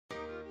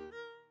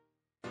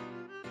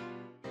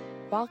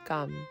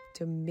Welcome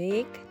to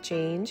Make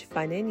Change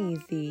Fun and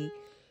Easy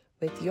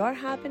with your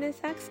happiness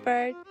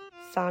expert,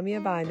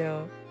 Samia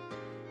Bano.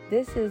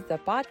 This is the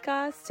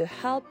podcast to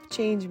help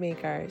change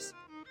makers,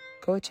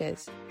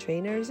 coaches,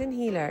 trainers, and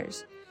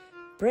healers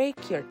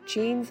break your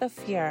chains of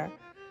fear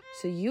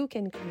so you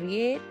can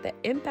create the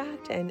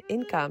impact and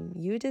income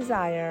you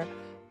desire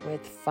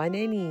with fun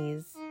and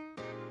ease.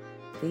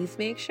 Please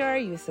make sure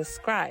you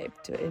subscribe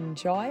to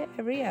enjoy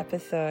every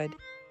episode.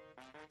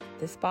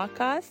 This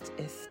podcast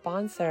is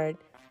sponsored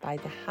by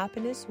the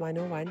Happiness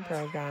 101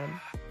 program.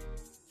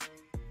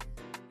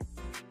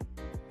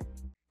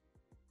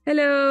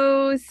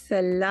 Hello,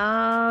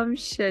 salam,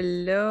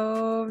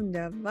 shalom,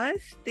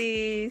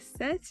 namaste,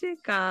 sat sri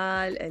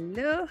akal,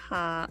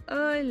 aloha,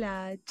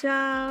 hola,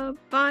 ciao,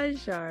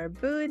 bonjour,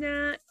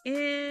 buna,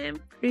 and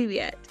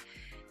privyet.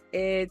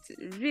 It's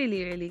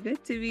really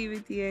good to be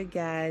with you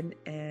again,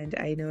 and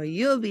I know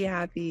you'll be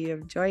happy you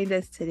have joined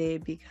us today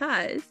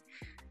because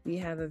we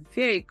have a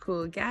very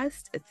cool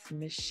guest. It's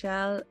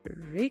Michele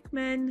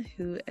Riechman,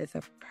 who is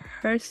a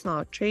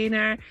personal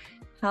trainer,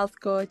 health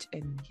coach,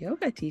 and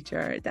yoga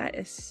teacher. That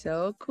is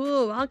so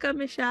cool. Welcome,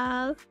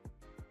 Michele.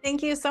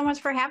 Thank you so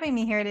much for having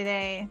me here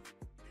today.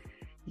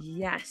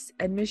 Yes.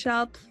 And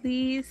Michele,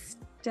 please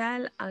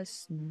tell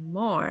us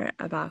more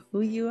about who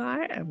you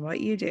are and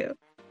what you do.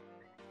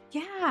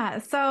 Yeah.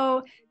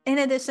 So in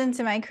addition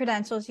to my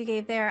credentials you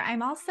gave there,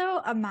 I'm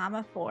also a mom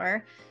of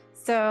 4.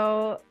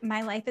 So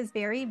my life is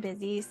very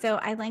busy. So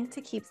I like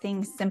to keep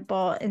things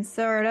simple. And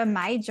sort of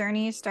my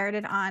journey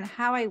started on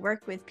how I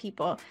work with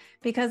people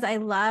because I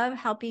love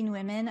helping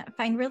women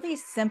find really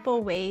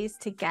simple ways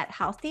to get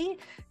healthy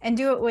and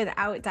do it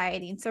without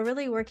dieting. So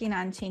really working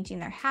on changing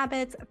their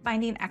habits,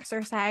 finding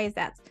exercise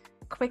that's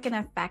quick and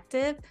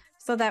effective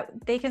so that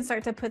they can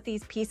start to put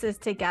these pieces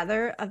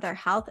together of their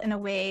health in a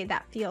way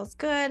that feels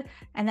good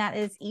and that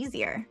is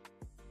easier.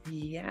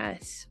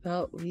 Yes.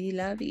 Well, we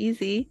love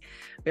easy.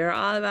 We're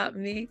all about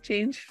make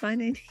change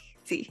fun and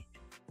easy.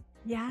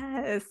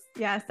 Yes.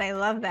 I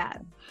love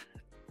that.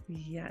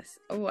 Yes.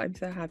 Oh, I'm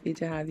so happy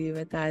to have you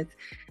with that.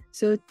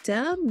 So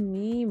tell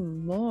me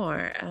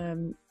more.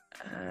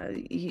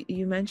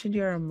 You mentioned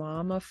you're a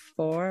mom of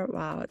 4.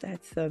 Wow,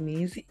 that's so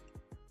amazing.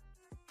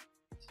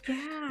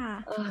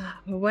 Yeah.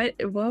 What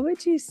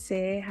would you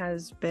say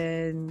has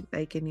been,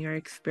 like, in your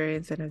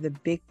experience, one of the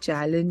big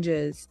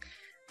challenges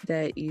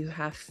that you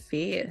have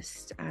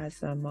faced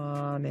as a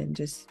mom and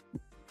just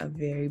a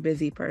very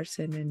busy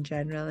person in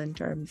general in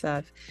terms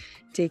of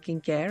taking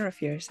care of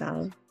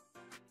yourself?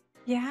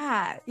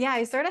 Yeah.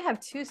 I sort of have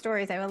 2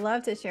 stories I would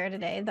love to share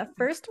today. The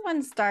first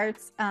one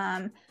starts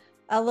a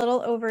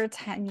little over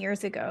 10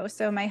 years ago.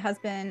 So my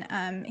husband,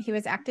 he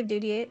was active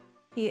duty.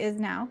 He is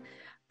now.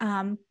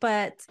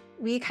 But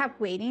we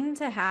kept waiting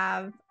to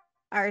have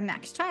our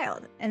next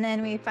child. And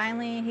then he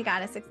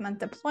got a 6-month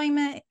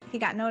deployment. He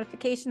got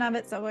notification of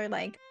it. So we're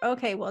like,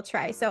 okay, we'll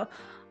try. So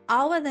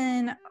all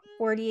within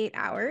 48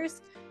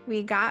 hours,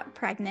 we got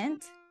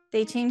pregnant.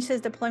 They changed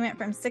his deployment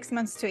from 6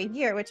 months to a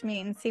year, which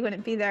means he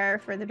wouldn't be there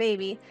for the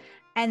baby.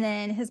 And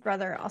then his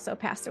brother also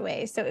passed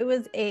away. So it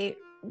was a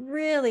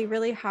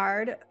really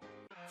hard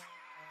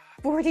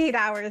 48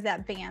 hours,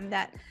 that bam,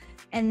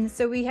 and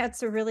so we had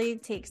to really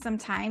take some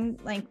time.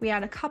 Like we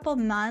had a couple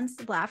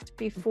months left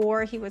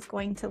before he was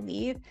going to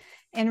leave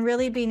and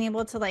really being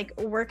able to like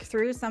work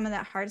through some of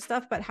that hard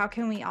stuff. But how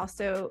can we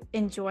also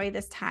enjoy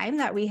this time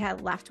that we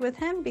had left with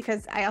him?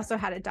 Because I also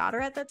had a daughter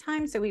at the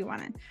time. So we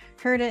wanted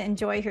her to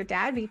enjoy her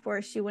dad before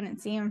she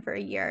wouldn't see him for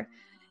a year.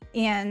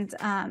 And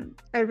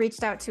I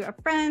reached out to a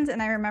friend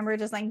and I remember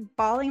just like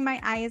bawling my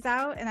eyes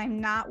out. And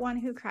I'm not one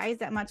who cries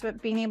that much,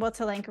 but being able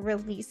to like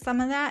release some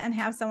of that and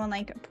have someone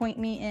like point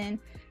me in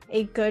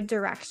a good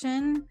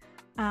direction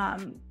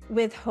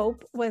with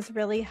hope was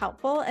really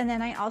helpful. And then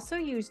I also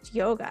used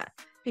yoga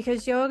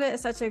because yoga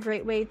is such a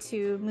great way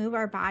to move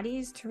our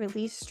bodies, to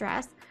release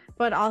stress,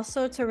 but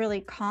also to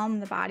really calm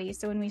the body.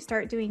 So when we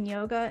start doing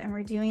yoga and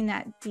we're doing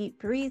that deep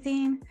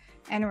breathing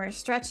and we're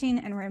stretching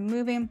and we're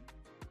moving,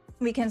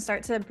 we can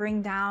start to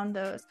bring down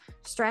those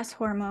stress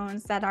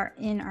hormones that are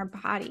in our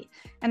body.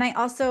 And I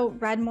also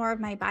read more of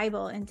my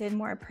Bible and did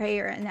more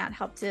prayer, and that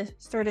helped to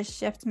sort of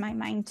shift my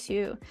mind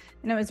too.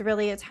 And it was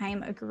really a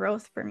time of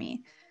growth for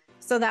me.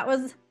 So that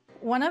was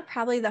one of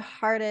probably the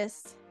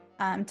hardest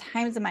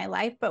times of my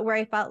life, but where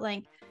I felt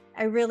like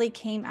I really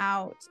came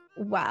out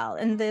well.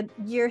 And the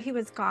year he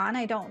was gone,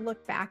 I don't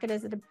look back at it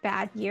as a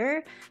bad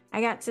year. I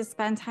got to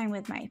spend time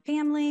with my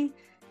family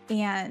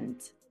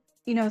and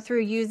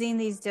through using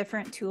these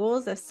different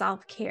tools of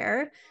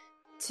self-care,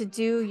 to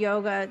do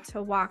yoga,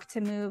 to walk,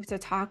 to move, to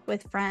talk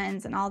with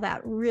friends, and all that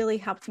really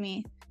helped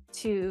me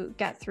to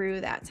get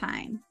through that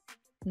time.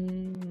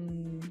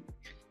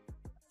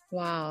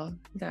 Wow,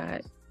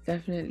 that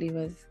definitely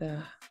was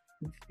a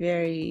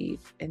very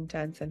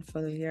intense and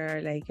full year,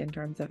 like in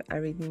terms of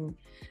everything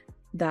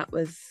that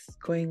was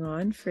going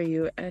on for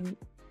you. And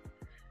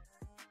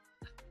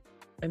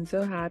I'm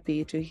so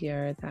happy to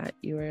hear that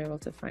you were able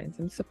to find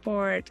some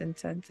support and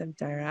sense of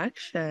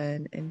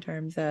direction in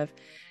terms of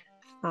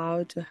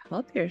how to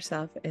help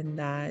yourself in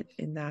that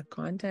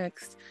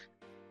context.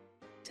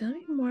 Tell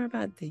me more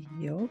about the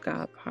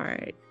yoga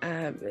part.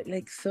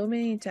 Like so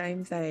many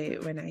times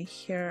when I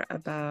hear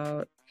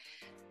about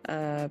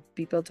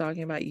people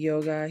talking about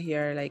yoga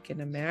here, like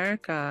in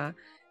America,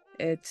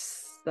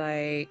 it's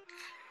like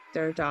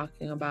they're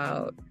talking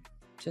about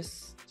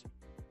just,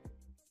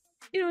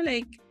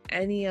 like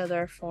any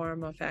other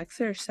form of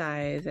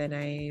exercise. And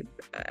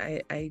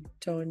I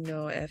don't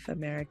know if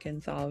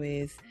Americans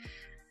always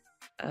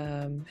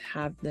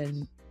have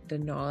the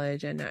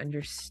knowledge and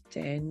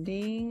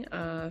understanding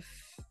of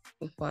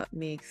what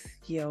makes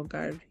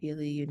yoga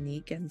really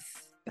unique and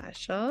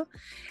special.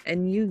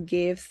 And you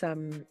gave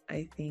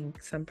I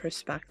think, some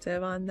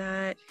perspective on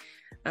that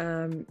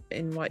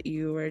in what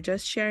you were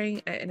just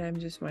sharing. And I'm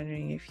just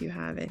wondering if you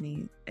have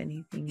anything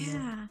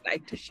you'd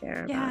like to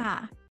share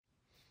about.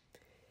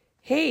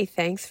 Hey,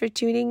 thanks for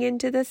tuning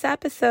into this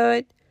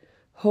episode.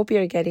 Hope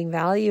you're getting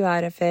value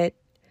out of it.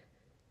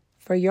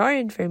 For your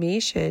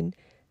information,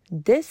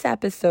 this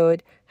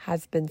episode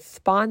has been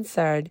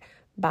sponsored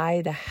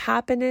by the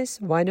Happiness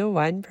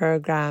 101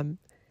 program.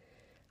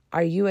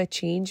 Are you a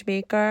change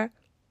maker,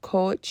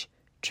 coach,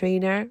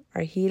 trainer,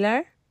 or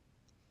healer?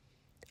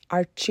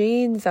 Are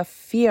chains of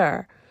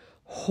fear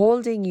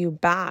holding you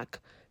back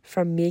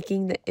from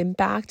making the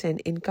impact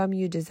and income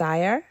you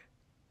desire?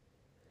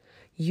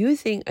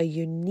 Using a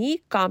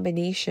unique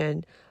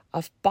combination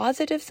of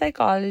positive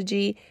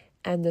psychology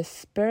and the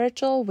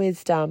spiritual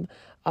wisdom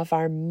of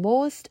our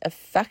most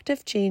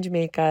effective change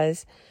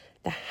makers,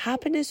 the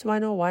Happiness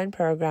 101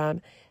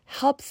 program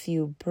helps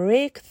you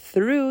break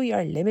through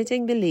your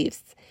limiting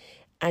beliefs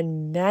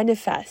and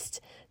manifest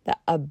the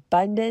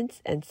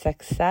abundance and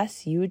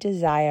success you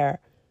desire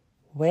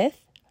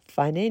with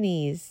fun and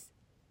ease.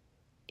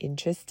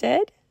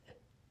 Interested?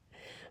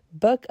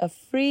 Book a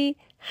free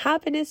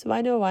Happiness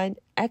 101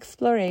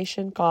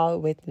 exploration call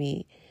with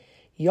me,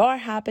 your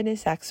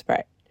happiness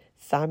expert,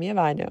 Samia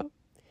Bano.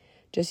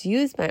 Just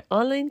use my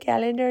online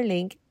calendar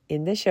link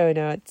in the show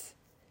notes.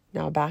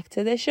 Now back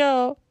to the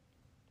show.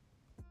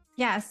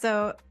 Yeah,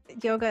 so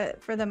yoga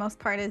for the most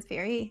part is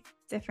very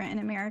different in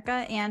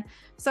America. And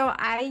so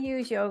I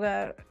use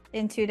yoga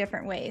in two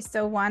different ways.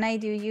 So one, I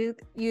do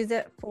use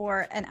it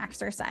for an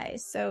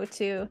exercise. So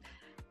to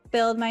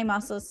build my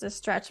muscles, to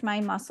stretch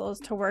my muscles,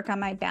 to work on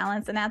my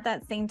balance. And at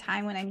that same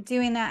time, when I'm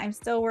doing that, I'm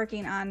still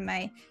working on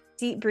my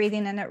deep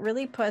breathing, and it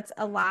really puts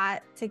a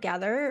lot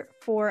together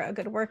for a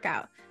good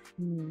workout.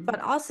 But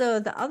also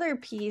the other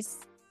piece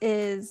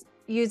is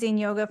using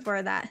yoga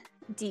for that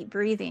deep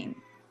breathing.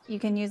 You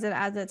can use it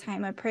as a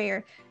time of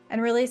prayer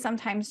and really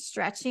sometimes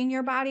stretching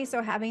your body.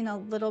 So having a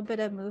little bit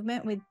of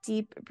movement with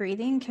deep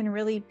breathing can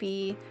really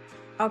be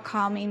a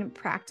calming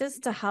practice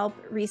to help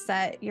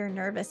reset your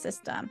nervous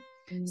system.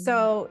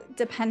 So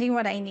depending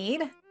what I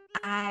need,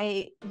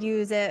 I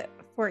use it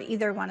for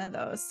either one of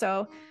those.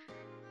 So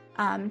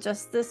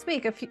just this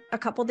week, a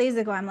couple days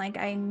ago, I'm like,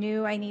 I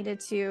knew I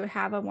needed to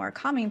have a more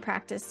calming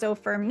practice. So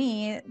for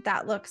me,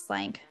 that looks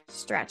like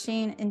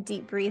stretching and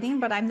deep breathing,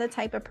 but I'm the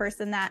type of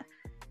person that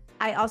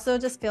I also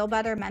just feel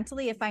better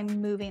mentally if I'm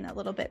moving a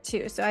little bit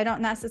too. So I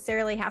don't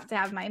necessarily have to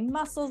have my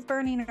muscles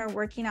burning or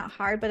working out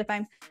hard, but if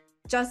I'm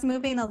just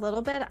moving a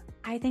little bit,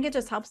 I think it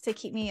just helps to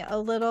keep me a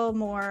little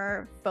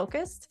more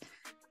focused.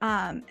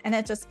 And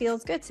it just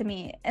feels good to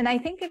me. And I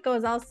think it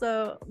goes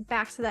also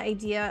back to the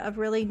idea of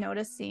really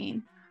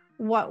noticing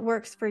what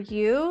works for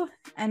you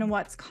and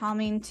what's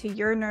calming to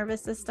your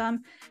nervous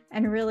system,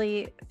 and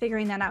really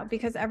figuring that out,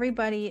 because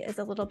everybody is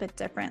a little bit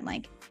different.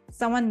 Like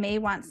someone may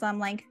want some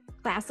like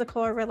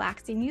classical or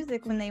relaxing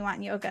music when they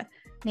want yoga.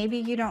 Maybe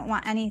you don't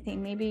want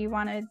anything. Maybe you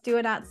want to do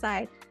it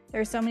outside.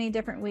 There's so many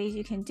different ways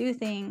you can do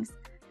things.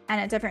 And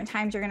at different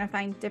times, you're going to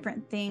find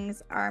different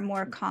things are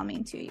more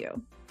calming to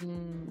you.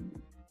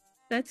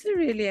 That's a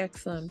really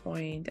excellent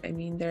point. I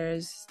mean,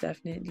 there's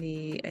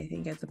definitely, I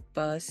think as a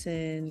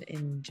person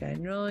in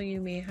general,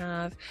 you may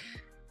have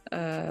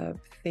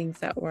things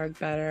that work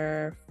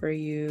better for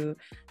you.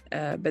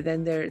 But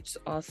then there's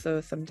also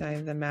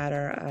sometimes a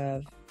matter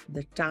of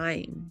the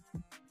time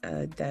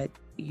that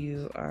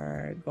you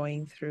are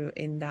going through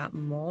in that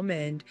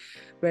moment,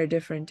 where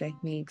different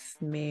techniques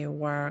may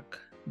work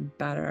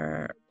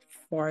better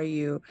for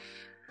you.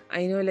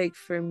 I know, like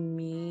for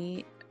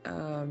me,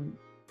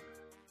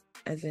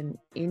 as an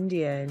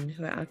Indian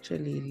who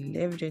actually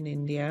lived in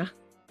India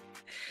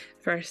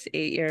first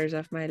 8 years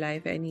of my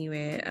life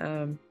anyway,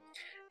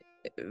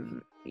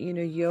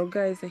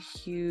 yoga is a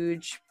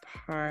huge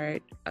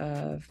part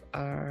of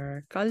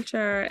our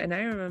culture. And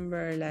I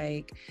remember,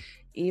 like,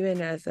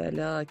 even as a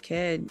little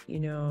kid,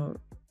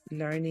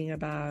 learning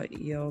about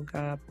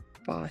yoga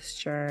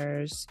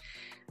postures.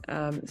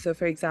 So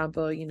for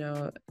example,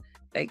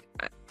 like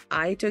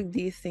I took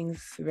these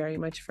things very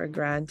much for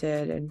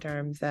granted in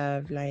terms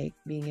of like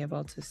being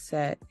able to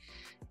sit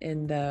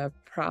in the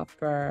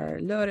proper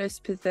lotus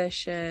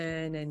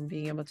position and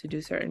being able to do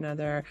certain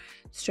other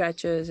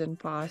stretches and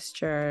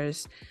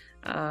postures.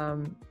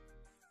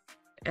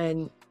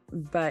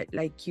 But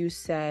like you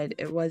said,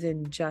 it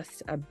wasn't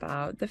just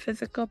about the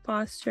physical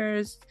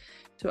postures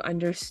to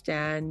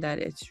understand that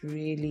it's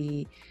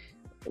really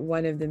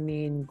one of the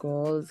main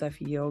goals of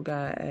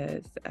yoga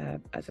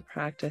as a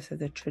practice,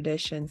 as a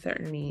tradition,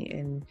 certainly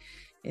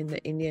in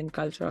the Indian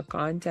cultural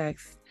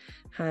context,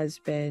 has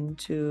been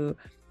to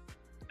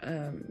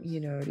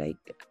like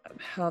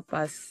help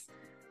us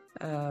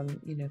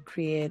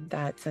create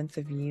that sense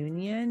of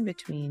union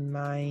between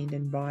mind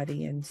and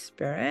body and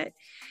spirit.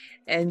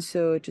 And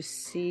so to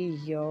see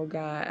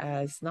yoga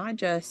as not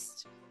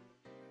just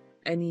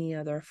any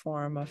other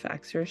form of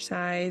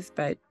exercise,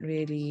 but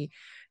really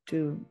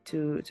to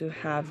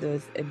have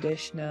those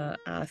additional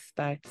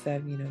aspects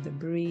of the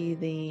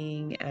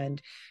breathing,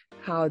 and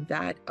how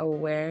that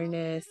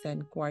awareness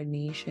and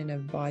coordination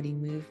of body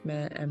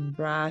movement and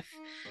breath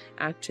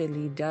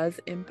actually does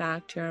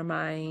impact your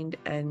mind,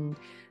 and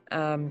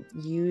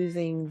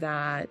using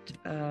that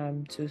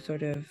to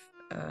sort of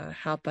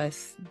help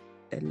us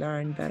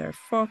learn better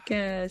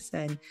focus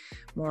and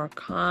more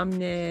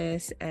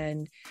calmness.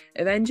 And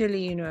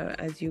eventually,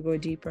 as you go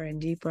deeper and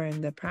deeper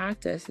in the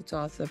practice, it's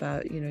also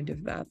about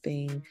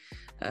developing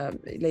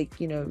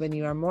when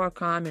you are more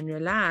calm and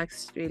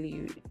relaxed,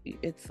 really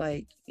it's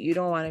like you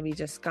don't want to be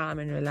just calm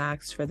and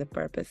relaxed for the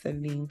purpose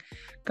of being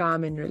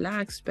calm and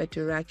relaxed, but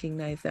to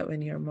recognize that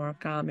when you're more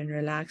calm and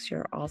relaxed,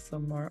 you're also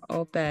more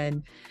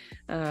open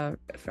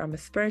from a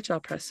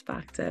spiritual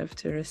perspective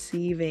to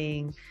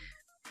receiving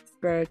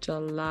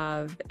spiritual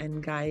love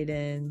and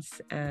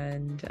guidance.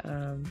 And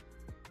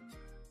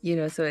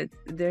so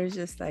there's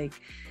just like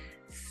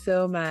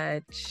so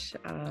much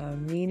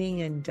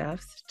meaning and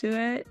depth to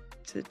it,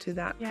 to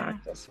that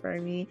practice for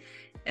me.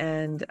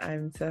 And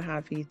I'm so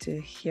happy to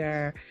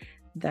hear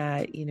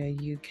that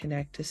you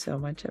connect to so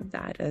much of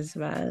that as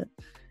well.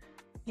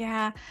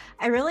 Yeah,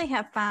 I really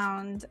have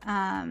found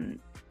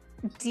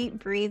deep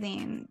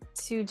breathing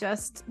to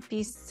just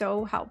be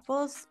so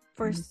helpful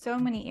for so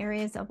many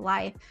areas of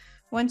life.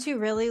 Once you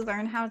really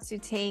learn how to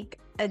take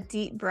a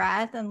deep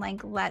breath and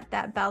like let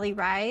that belly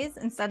rise,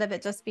 instead of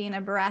it just being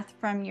a breath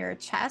from your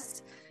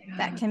chest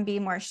that can be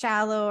more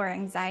shallow or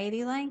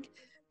anxiety-like,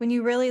 when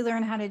you really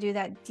learn how to do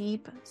that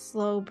deep,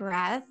 slow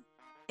breath,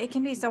 it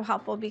can be so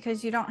helpful,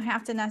 because you don't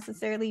have to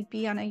necessarily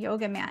be on a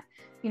yoga mat.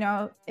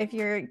 If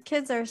your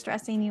kids are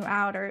stressing you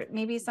out, or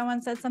maybe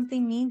someone said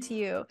something mean to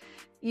you,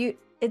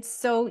 it's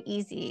so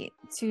easy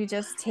to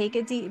just take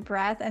a deep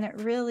breath, and it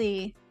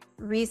really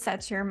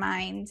resets your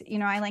mind.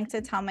 I like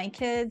to tell my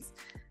kids,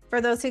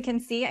 for those who can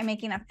see, I'm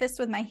making a fist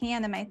with my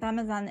hand and my thumb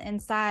is on the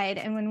inside.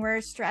 And when we're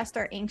stressed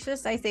or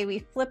anxious, I say we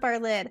flip our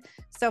lid.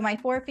 So my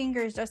 4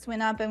 fingers just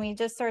went up and we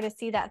just sort of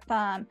see that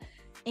thumb,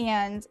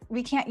 and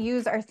we can't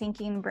use our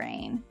thinking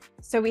brain.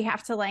 So we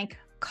have to like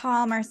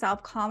calm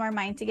ourselves, calm our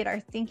mind to get our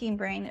thinking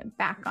brain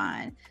back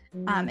on.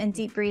 And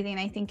deep breathing,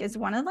 I think, is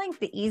one of like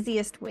the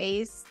easiest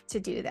ways to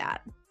do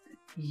that.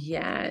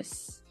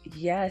 Yes,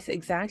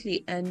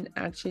 exactly. And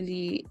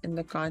actually, in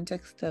the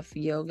context of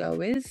yoga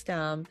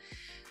wisdom,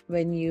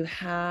 when you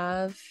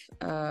have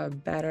a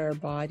better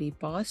body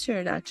posture,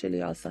 it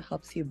actually also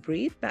helps you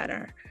breathe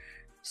better.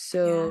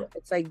 So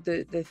it's like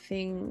the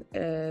things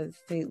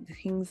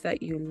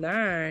that you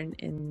learn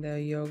in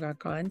the yoga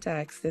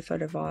context, they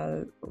sort of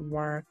all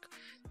work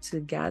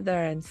together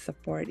and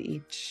support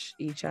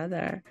each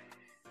other.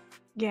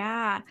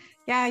 Yeah.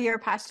 Your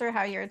posture,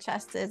 how your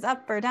chest is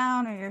up or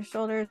down, or your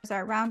shoulders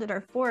are rounded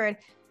or forward,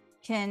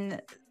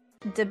 can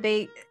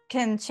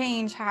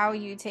change how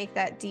you take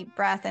that deep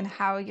breath and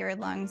how your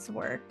lungs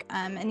work.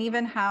 And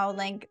even how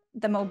like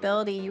the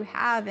mobility you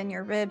have in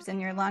your ribs and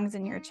your lungs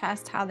and your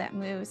chest, how that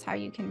moves, how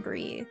you can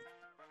breathe.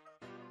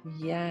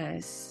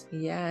 Yes.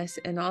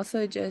 And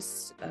also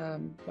just,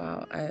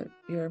 wow,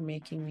 you're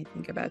making me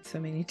think about so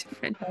many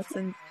different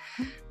lessons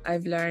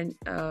I've learned.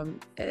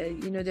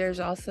 There's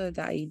also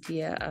the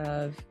idea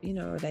of,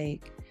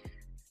 like,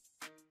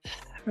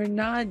 we're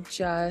not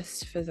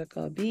just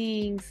physical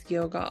beings.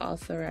 Yoga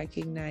also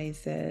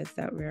recognizes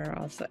that we're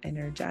also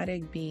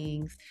energetic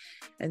beings.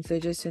 And so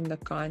just in the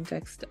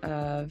context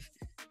of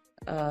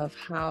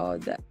how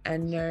the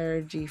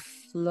energy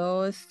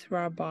flows through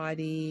our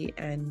body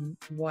and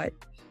what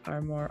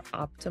are more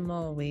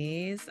optimal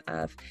ways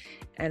of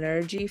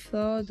energy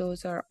flow,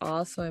 those are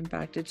also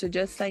impacted. So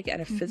just like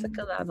at a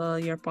physical level,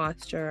 your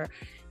posture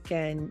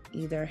can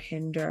either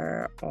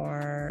hinder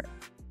or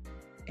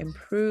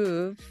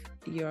improve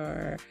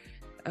your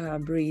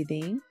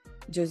breathing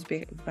just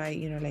by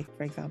like,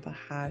 for example,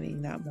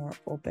 having that more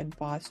open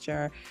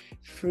posture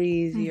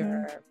frees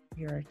your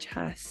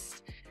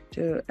chest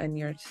and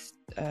your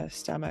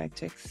stomach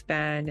to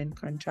expand and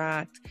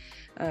contract.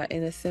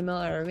 In a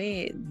similar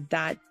way,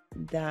 that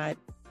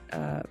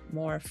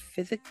more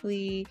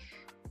physically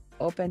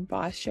open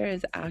posture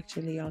is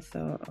actually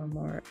also a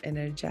more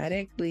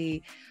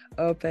energetically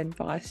open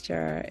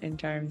posture in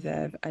terms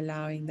of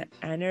allowing the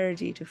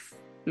energy to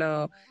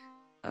flow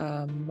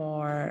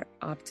more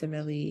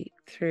optimally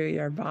through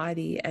your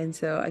body. And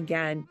so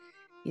again,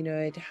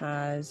 it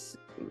has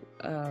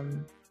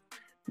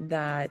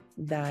that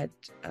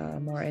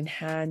more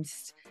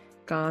enhanced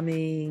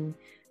calming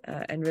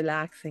and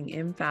relaxing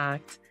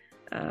impact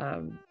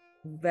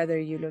whether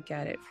you look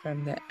at it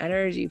from the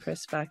energy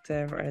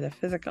perspective or the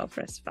physical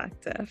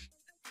perspective.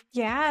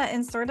 Yeah,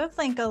 and sort of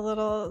like a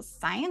little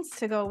science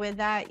to go with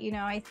that.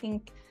 I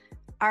think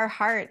our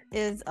heart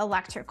is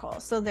electrical.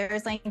 So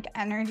there's like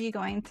energy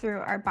going through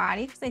our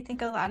body, because I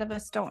think a lot of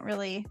us don't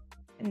really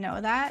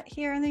know that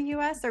here in the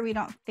US, or we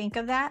don't think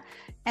of that.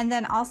 And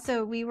then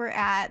also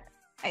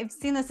I've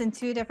seen this in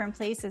two different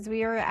places.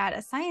 We were at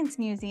a science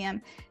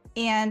museum,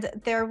 and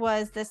there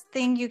was this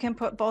thing you can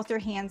put both your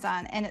hands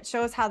on, and it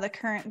shows how the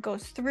current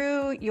goes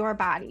through your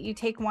body. You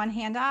take one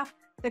hand off,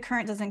 the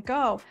current doesn't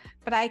go.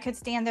 But I could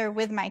stand there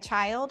with my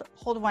child,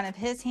 hold one of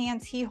his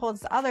hands, he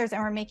holds the others,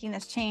 and we're making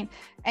this chain.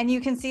 And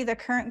you can see the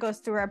current goes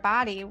through our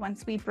body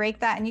once we break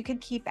that, and you could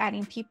keep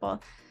adding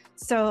people.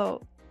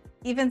 So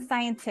even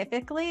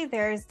scientifically,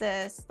 there's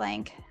this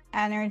like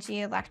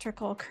energy,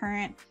 electrical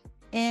current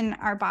in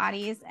our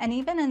bodies. And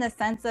even in the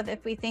sense of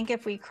if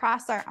we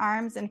cross our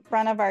arms in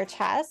front of our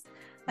chest,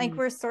 like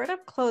we're sort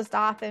of closed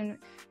off, and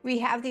we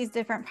have these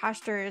different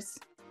postures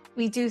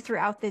we do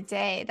throughout the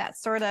day that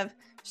sort of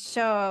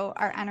show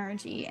our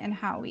energy and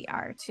how we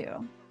are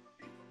too.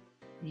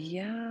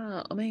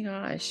 Yeah. Oh my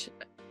gosh.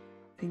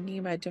 Thinking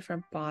about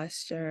different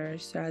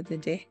postures throughout the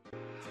day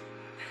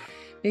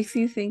makes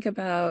me think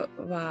about,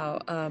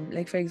 wow,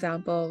 like for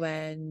example,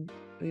 when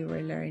we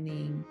were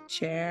learning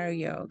chair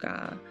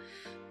yoga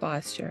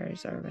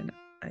postures, or when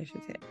I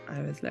should say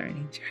I was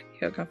learning chair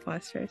yoga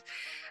postures,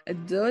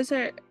 those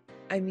are,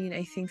 I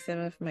think some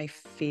of my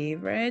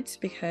favorites,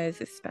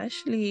 because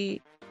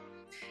especially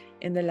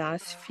in the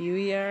last few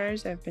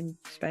years, I've been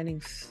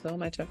spending so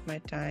much of my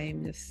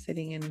time just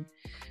sitting in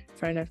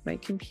front of my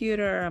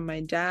computer on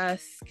my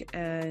desk,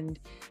 and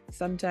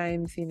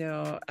sometimes I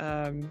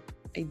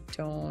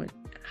don't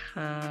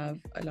have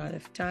a lot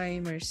of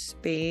time or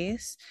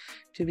space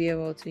to be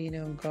able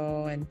to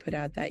go and put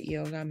out that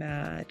yoga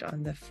mat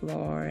on the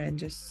floor and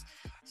just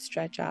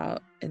stretch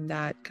out in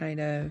that kind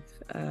of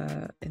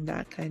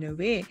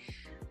way.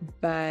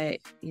 But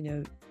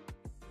you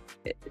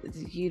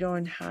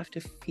don't have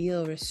to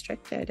feel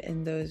restricted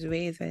in those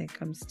ways when it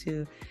comes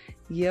to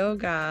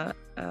yoga,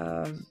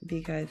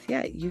 because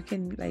you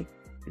can like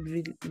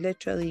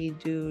literally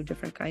do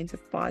different kinds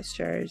of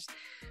postures,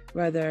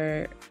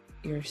 whether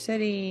you're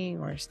sitting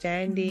or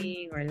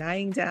standing or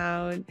lying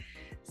down.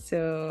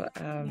 So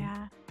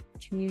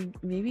can you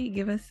maybe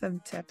give us some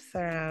tips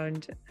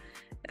around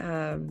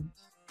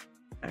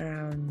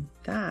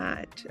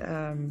that,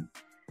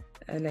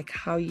 like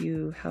how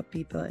you help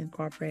people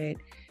incorporate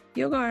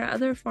yoga or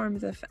other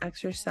forms of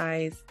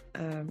exercise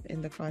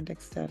in the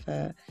context of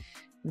a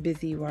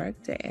busy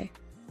work day?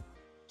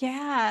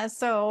 Yeah.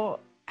 So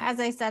as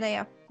I said, I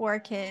have 4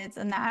 kids,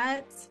 and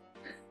that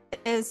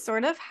is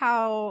sort of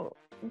how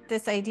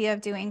this idea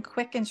of doing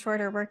quick and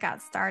shorter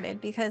workouts started,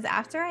 because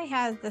after I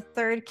had the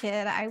 3rd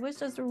kid, I was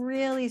just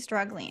really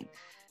struggling.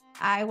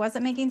 I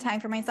wasn't making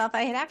time for myself.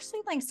 I had actually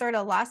like sort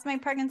of lost my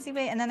pregnancy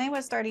weight, and then I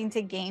was starting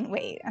to gain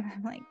weight, and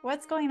I'm like,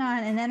 what's going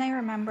on? And then I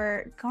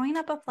remember going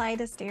up a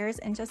flight of stairs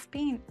and just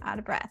being out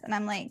of breath. And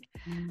I'm like,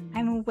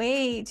 I'm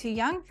way too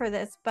young for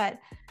this, but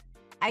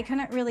I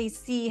couldn't really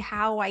see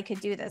how I could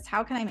do this.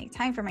 How can I make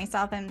time for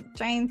myself? I'm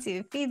trying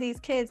to feed these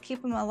kids,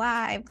 keep them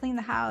alive, clean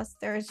the house.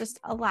 There's just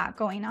a lot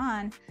going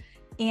on.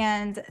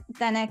 And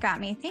then it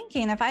got me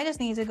thinking, if I just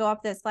need to go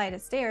up this flight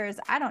of stairs,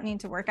 I don't need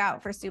to work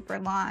out for super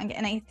long.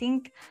 And I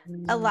think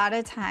a lot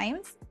of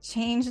times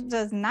change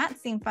does not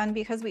seem fun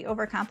because we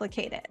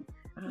overcomplicate it.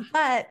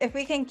 But if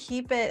we can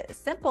keep it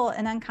simple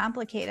and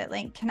uncomplicated,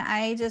 like, can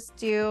I just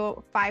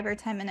do 5 or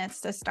 10 minutes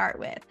to start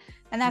with?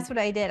 And that's what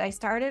I did. I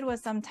started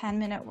with some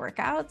 10-minute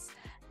workouts,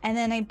 and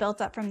then I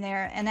built up from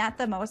there. And at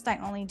the most, I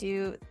only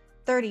do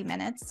 30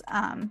 minutes.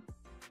 And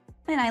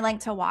I like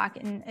to walk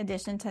in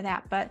addition to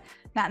that, but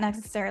not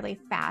necessarily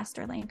fast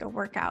or like a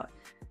workout.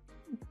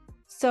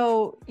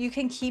 So you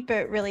can keep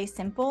it really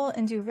simple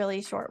and do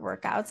really short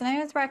workouts. And I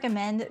always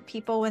recommend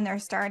people, when they're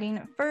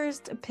starting,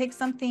 first pick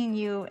something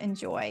you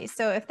enjoy.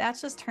 So if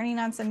that's just turning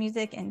on some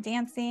music and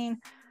dancing,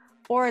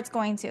 or it's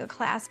going to a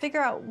class,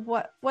 figure out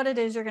what it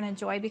is you're going to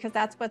enjoy, because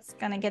that's what's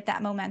going to get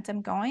that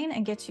momentum going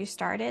and get you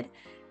started.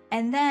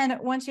 And then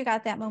once you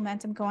got that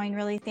momentum going,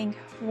 really think,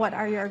 what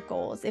are your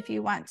goals? If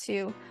you want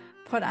to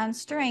put on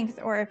strength,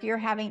 or if you're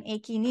having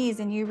achy knees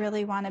and you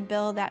really want to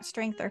build that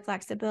strength or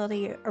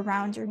flexibility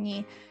around your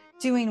knee,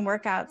 doing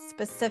workouts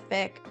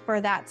specific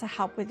for that to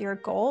help with your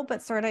goal,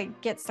 but sort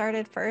of get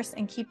started first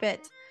and keep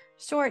it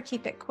short,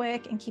 keep it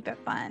quick, and keep it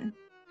fun.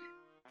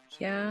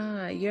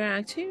 Yeah, you're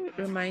actually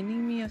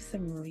reminding me of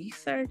some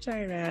research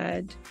I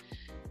read.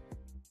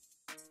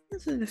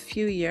 This was a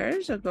few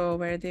years ago,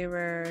 where they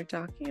were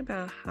talking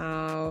about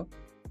how,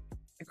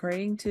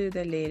 according to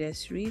the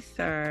latest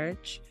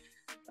research,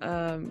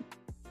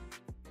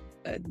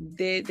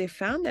 they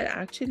found that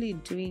actually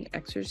doing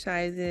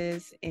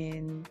exercises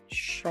in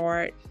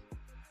short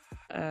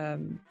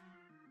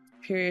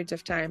periods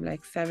of time,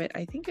 like 7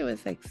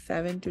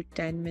 to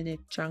 10 minute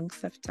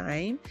chunks of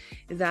time,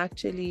 is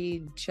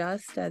actually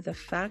just as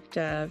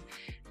effective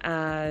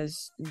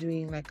as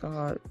doing like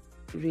a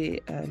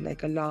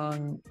like a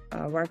long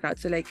workout.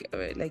 So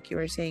like you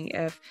were saying,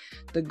 if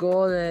the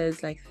goal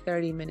is like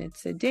 30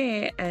 minutes a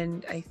day,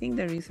 and I think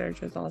the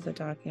research was also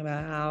talking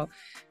about how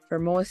for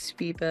most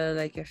people,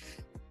 like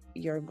if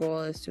your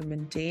goal is to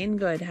maintain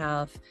good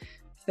health,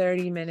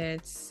 30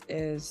 minutes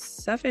is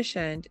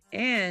sufficient,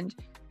 and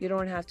you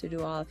don't have to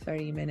do all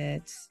 30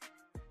 minutes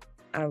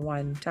at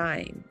one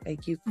time.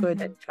 Like you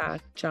could in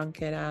fact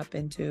chunk it up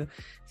into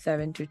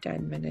 7 to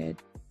 10 minute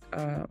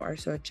or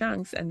so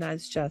chunks, and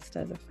that's just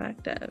as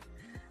effective.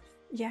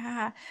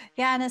 Yeah.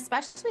 Yeah. And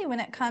especially when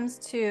it comes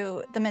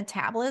to the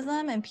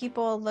metabolism and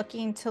people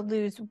looking to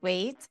lose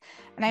weight.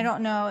 And I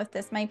don't know if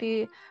this might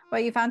be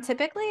what you found.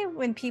 Typically,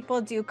 when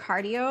people do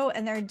cardio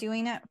and they're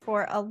doing it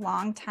for a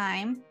long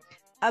time,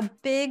 a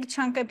big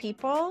chunk of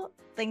people,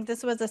 like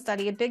this was a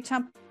study, a big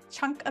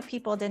chunk of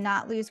people did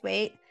not lose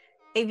weight.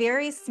 A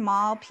very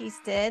small piece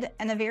did,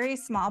 and a very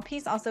small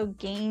piece also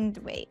gained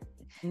weight.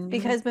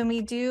 Because when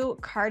we do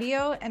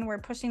cardio and we're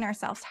pushing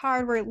ourselves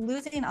hard, we're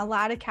losing a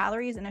lot of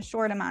calories in a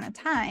short amount of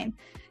time.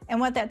 And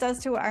what that does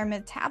to our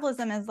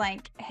metabolism is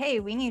like, hey,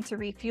 we need to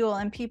refuel.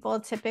 And people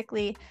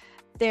typically,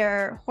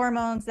 their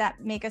hormones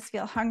that make us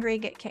feel hungry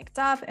get kicked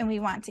up, and we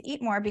want to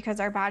eat more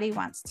because our body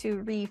wants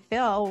to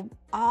refill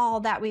all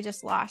that we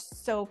just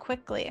lost so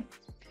quickly.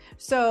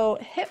 So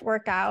HIIT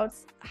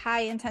workouts,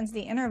 high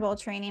intensity interval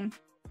training,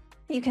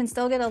 you can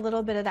still get a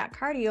little bit of that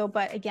cardio,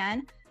 but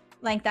again,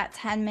 like that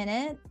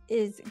 10-minute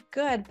is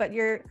good, but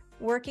you're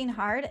working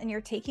hard and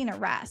you're taking a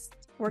rest,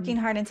 working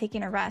hard and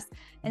taking a rest.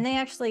 And they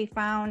actually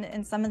found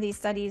in some of these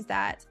studies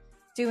that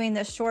doing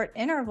the short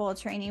interval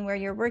training where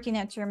you're working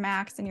at your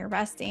max and you're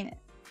resting,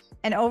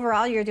 and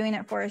overall you're doing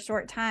it for a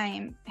short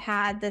time,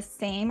 had the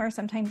same or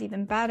sometimes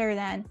even better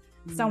than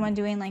someone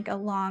doing like a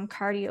long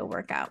cardio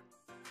workout.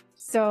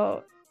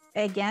 So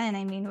again,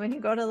 I mean, when you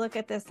go to look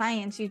at the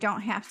science, you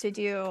don't have to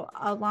do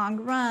a long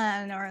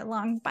run or a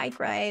long bike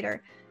ride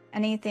or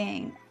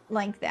anything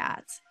like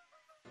that.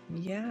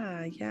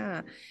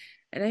 Yeah.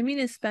 And I mean,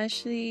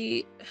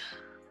 especially,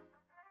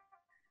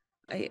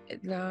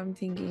 now I'm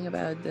thinking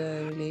about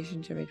the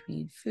relationship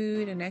between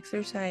food and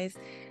exercise.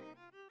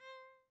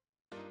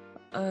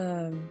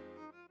 I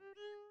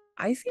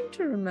seem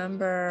to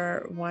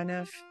remember one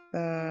of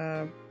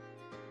the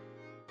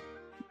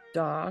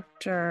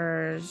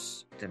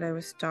doctors that I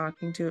was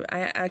talking to.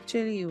 I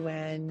actually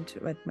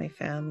went with my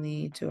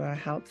family to a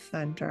health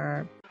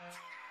center,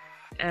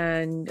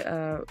 and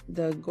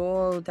the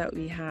goal that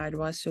we had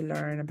was to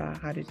learn about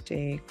how to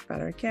take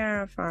better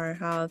care of our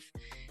health,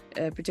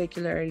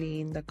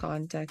 particularly in the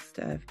context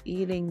of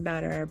eating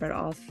better, but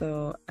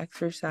also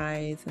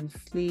exercise and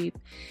sleep.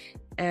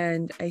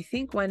 And I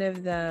think one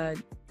of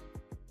the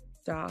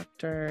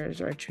doctors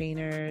or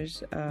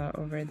trainers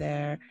over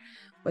there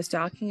was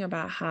talking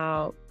about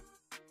how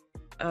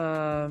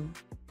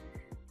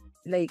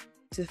like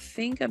to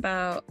think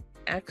about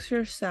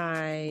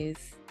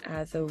exercise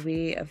as a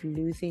way of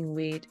losing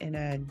weight in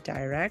a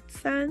direct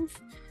sense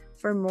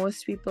for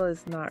most people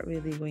is not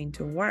really going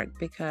to work,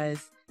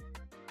 because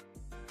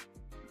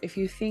if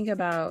you think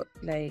about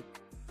like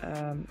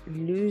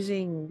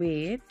losing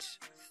weight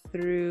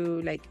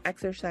through like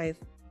exercise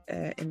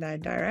in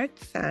that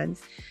direct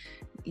sense,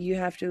 you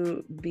have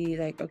to be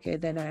like, okay,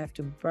 then I have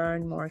to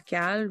burn more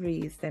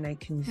calories than I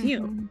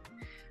consume.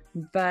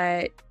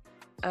 But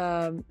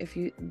if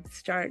you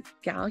start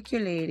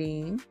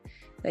calculating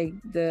like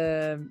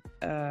the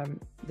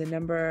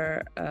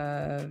number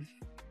of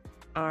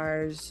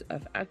hours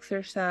of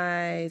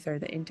exercise or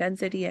the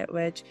intensity at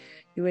which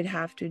you would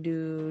have to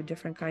do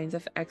different kinds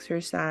of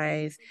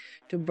exercise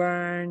to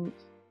burn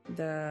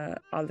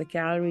all the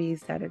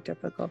calories that a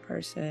typical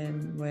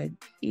person would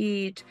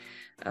eat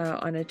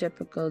on a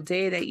typical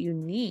day that you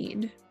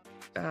need,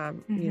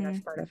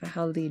 as part of a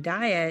healthy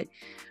diet,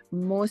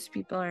 most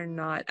people are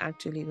not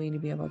actually going to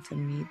be able to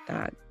meet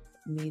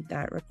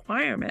that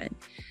requirement.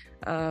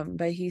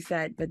 But he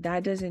said, but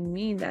that doesn't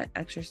mean that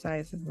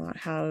exercise is not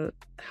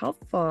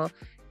helpful.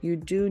 You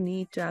do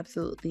need to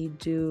absolutely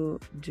do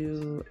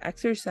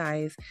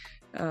exercise,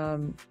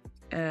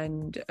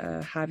 and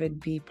have it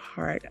be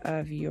part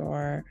of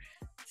your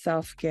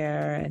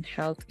self-care and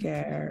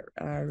healthcare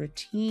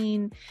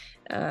routine,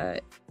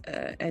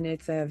 and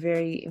it's a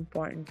very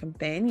important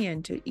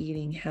companion to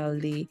eating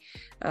healthy,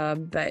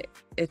 but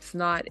it's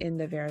not in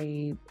the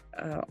very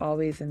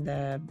always in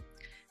the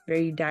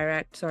very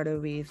direct sort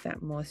of ways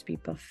that most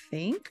people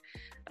think.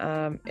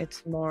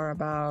 It's more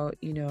about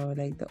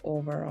like the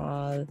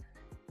overall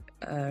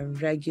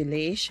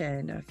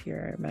regulation of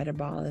your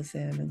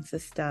metabolism and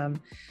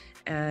system,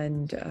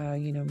 and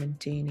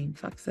maintaining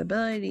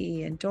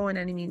flexibility and tone,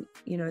 and I mean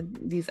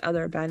these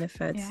other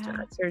benefits to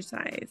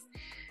exercise.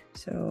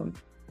 So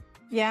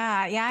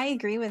yeah, I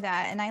agree with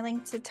that. And I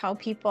like to tell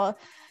people,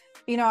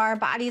 our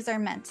bodies are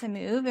meant to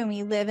move, and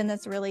we live in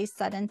this really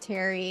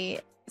sedentary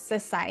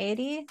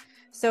society,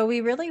 so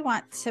we really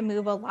want to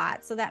move a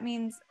lot. So that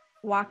means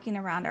walking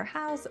around our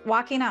house,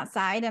 walking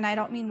outside, and I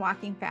don't mean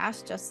walking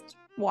fast, just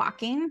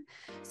walking.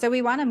 So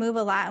we want to move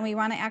a lot and we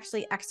want to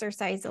actually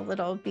exercise a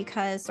little,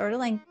 because sort of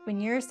like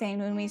when you're saying,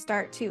 when we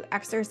start to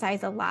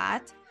exercise a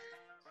lot,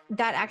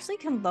 that actually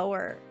can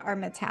lower our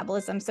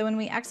metabolism. So when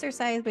we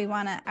exercise, we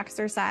want to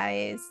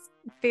exercise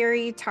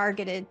very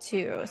targeted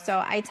too.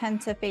 So I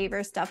tend to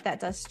favor stuff that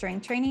does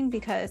strength training,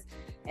 because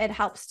it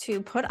helps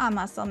to put on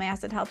muscle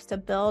mass. It helps to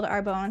build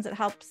our bones. It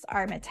helps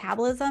our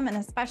metabolism. And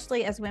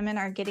especially as women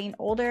are getting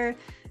older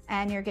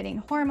and you're getting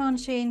hormone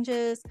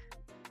changes,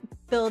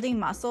 building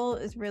muscle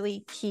is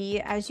really key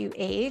as you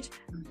age,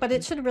 but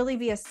it should really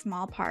be a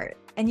small part,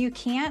 and you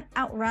can't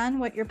outrun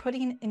what you're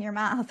putting in your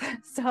mouth.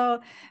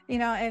 So,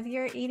 if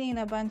you're eating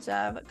a bunch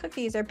of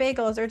cookies or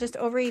bagels or just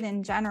overeat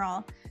in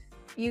general,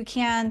 you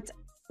can't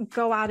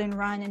go out and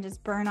run and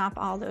just burn off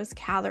all those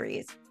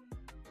calories.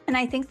 And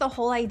I think the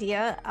whole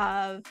idea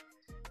of,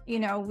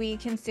 we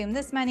consume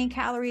this many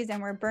calories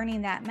and we're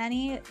burning that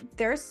many,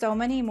 there's so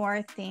many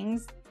more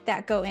things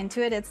that go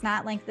into it. It's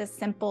not like this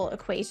simple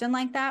equation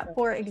like that.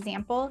 For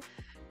example,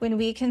 when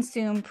we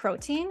consume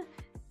protein,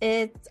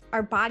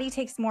 our body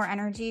takes more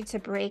energy to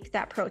break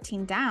that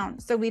protein down.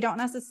 So we don't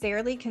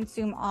necessarily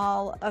consume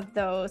all of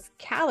those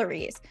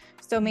calories.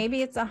 So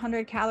maybe it's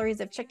 100 calories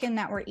of chicken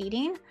that we're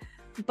eating,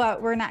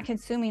 but we're not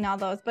consuming all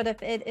those. But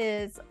if it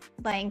is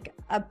like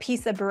a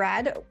piece of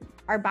bread,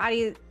 our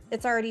body,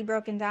 it's already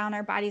broken down.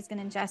 Our body's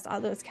going to ingest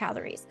all those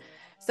calories.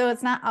 So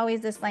it's not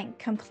always this like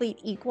complete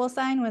equal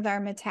sign with our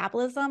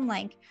metabolism,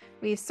 like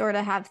we sort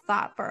of have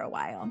thought for a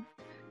while.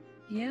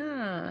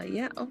 Yeah.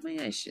 Oh my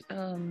gosh.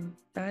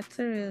 That's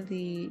a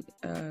really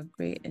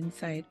great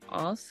insight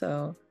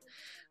also.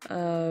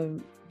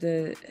 And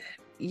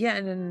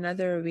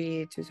another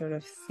way to sort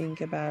of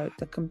think about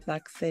the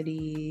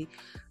complexity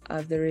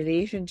of the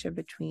relationship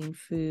between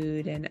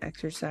food and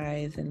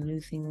exercise and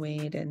losing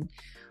weight and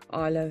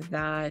all of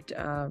that.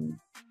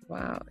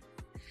 Wow.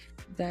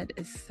 That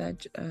is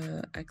such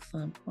an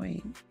excellent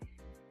point.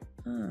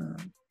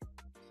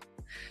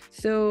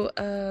 So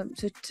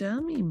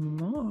tell me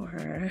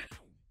more.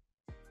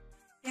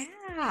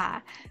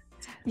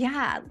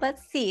 Yeah.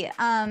 Let's see.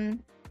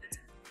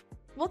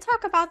 We'll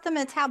talk about the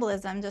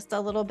metabolism just a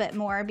little bit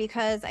more,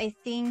 because I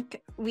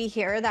think we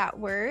hear that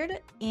word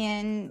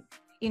and,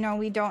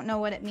 we don't know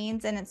what it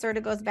means. And it sort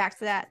of goes back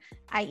to that,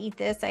 I eat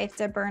this, I have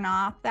to burn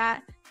off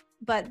that.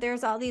 But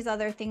there's all these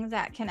other things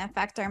that can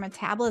affect our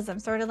metabolism.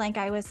 Sort of like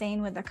I was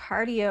saying with the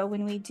cardio,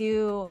 when we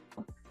do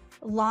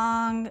a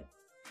long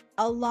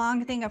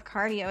thing of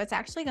cardio, it's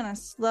actually going to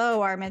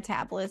slow our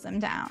metabolism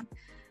down.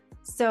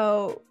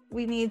 So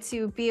we need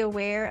to be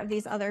aware of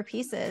these other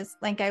pieces.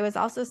 Like I was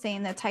also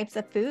saying, the types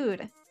of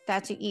food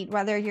that you eat,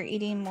 whether you're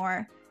eating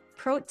more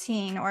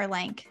protein or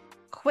like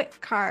quick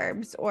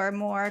carbs or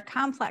more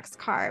complex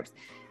carbs,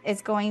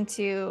 is going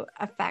to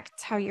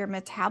affect how your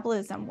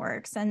metabolism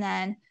works. And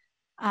then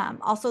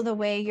also the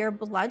way your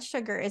blood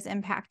sugar is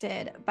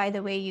impacted by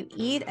the way you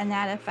eat, and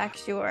that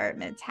affects your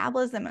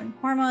metabolism and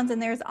hormones.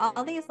 And there's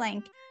all these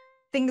like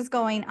things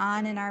going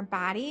on in our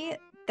body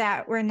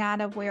that we're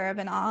not aware of,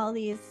 and all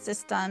these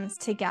systems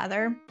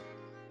together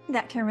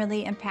that can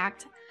really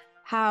impact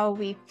how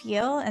we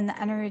feel and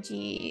the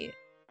energy,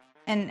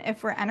 and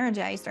if we're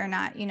energized or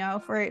not.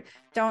 If we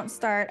don't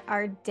start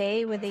our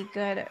day with a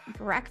good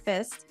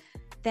breakfast,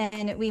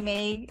 then we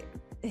may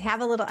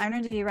have a little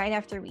energy right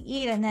after we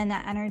eat, and then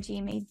that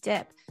energy may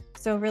dip.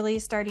 So really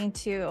starting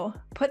to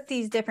put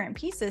these different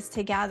pieces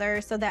together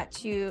so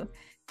that you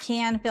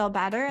can feel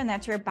better and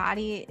that your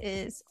body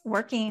is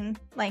working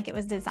like it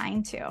was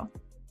designed to.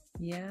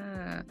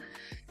 Yeah.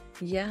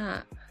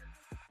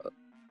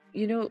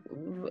 You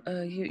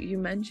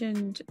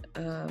mentioned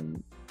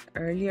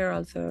earlier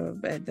also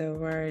the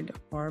word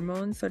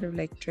hormones sort of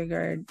like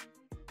triggered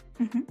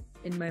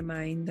in my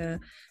mind the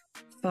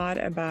thought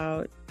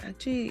about,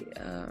 actually,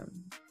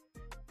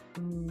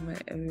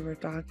 we were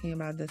talking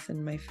about this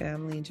in my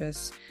family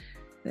just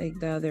like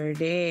the other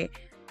day.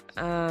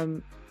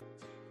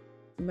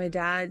 My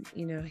dad,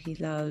 he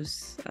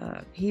loves,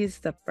 he's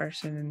the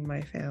person in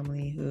my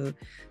family who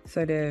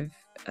sort of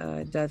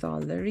does all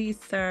the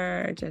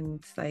research, and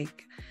it's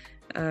like,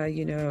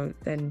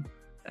 then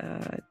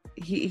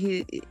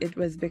it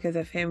was because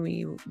of him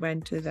we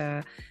went to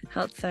the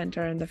health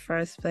center in the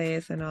first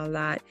place and all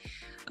that.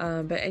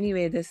 But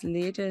anyway, this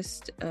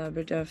latest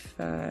bit of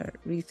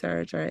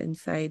research or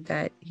insight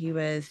that he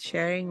was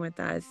sharing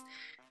with us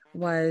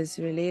was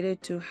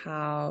related to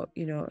how,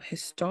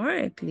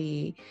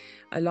 historically,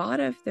 a lot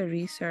of the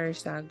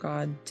research that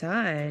got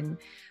done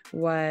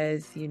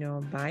was,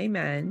 by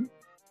men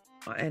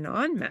and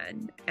on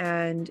men,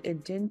 and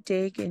it didn't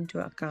take into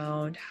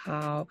account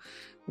how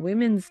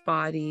women's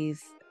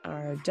bodies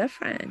are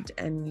different,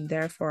 and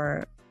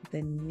therefore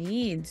the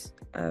needs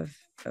of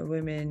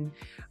women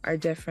are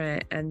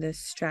different, and the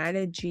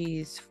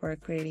strategies for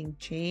creating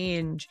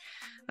change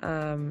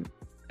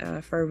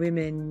for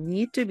women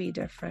need to be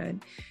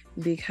different,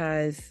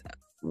 because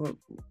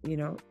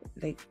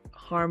like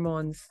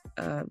hormones,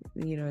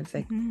 it's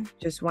like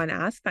just one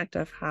aspect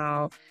of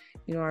how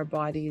our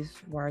bodies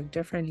work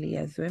differently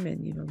as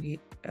women.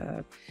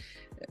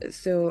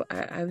 So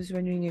I was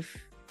wondering if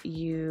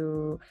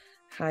you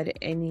had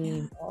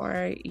any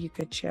more you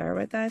could share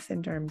with us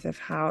in terms of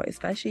how,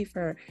 especially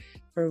for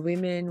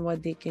women,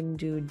 what they can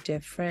do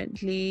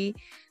differently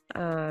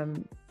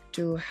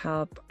to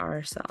help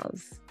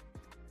ourselves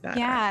better.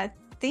 Yeah,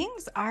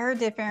 things are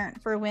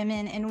different for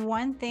women. And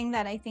one thing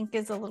that I think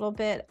is a little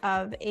bit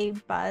of a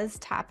buzz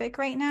topic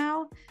right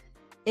now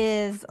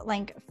is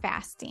like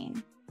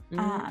fasting.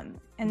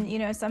 And you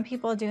know, some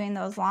people doing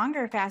those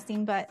longer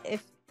fasting, but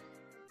if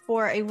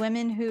for a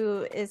woman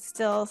who is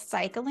still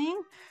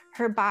cycling,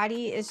 her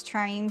body is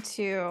trying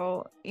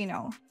to, you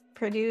know,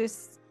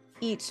 produce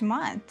each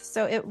month.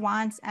 So it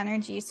wants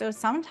energy. So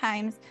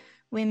sometimes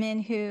women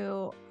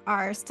who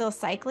are still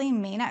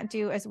cycling may not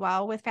do as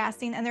well with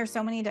fasting. And there's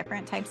so many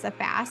different types of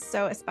fasts.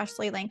 So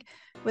especially like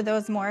with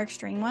those more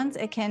extreme ones,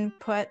 it can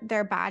put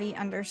their body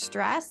under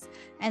stress,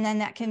 and then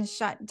that can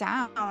shut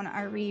down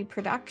our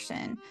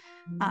reproduction.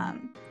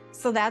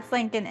 So that's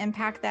like an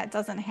impact that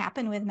doesn't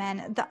happen with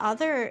men. The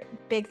other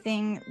big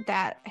thing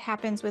that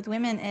happens with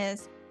women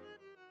is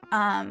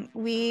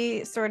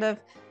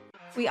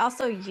we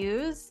also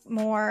use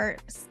more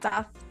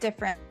stuff,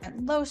 different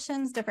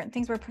lotions, different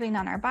things we're putting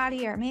on our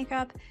body, our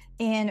makeup,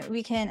 and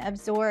we can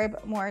absorb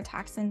more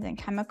toxins and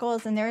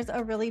chemicals. And there's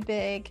a really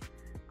big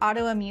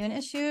autoimmune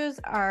issues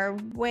are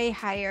way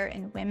higher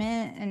in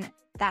women. And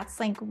that's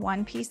like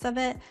one piece of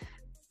it.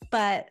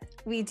 But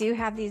we do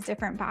have these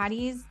different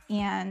bodies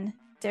and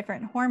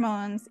different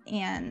hormones,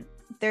 and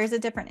there's a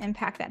different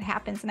impact that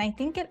happens. And I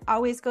think it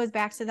always goes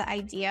back to the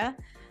idea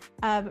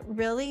of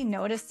really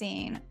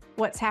noticing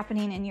what's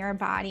happening in your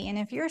body. And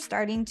if you're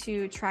starting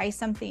to try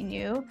something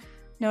new,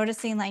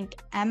 noticing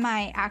like, am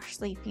I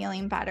actually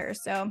feeling better?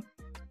 So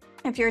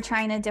if you're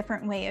trying a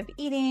different way of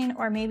eating,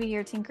 or maybe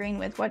you're tinkering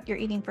with what you're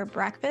eating for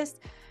breakfast,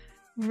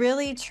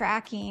 really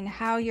tracking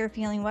how you're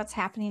feeling, what's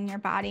happening in your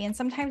body. And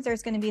sometimes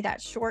there's going to be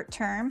that short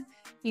term,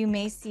 you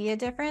may see a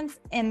difference.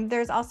 And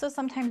there's also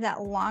sometimes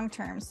that long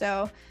term.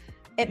 So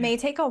it may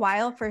take a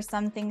while for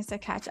some things to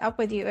catch up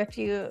with you. If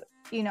you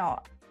know,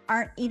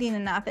 aren't eating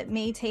enough, it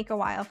may take a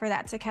while for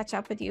that to catch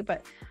up with you.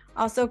 But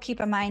also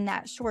keep in mind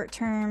that short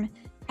term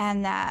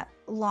and that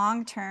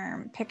long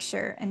term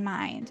picture in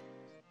mind.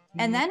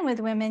 And then with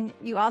women,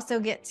 you also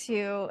get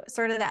to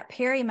sort of that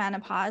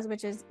perimenopause,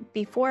 which is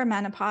before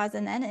menopause,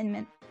 and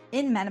then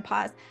in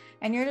menopause,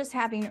 and you're just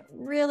having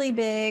really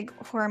big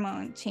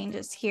hormone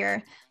changes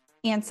here.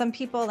 And some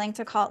people like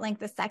to call it like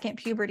the second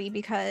puberty,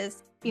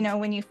 because, you know,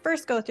 when you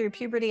first go through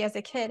puberty as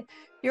a kid,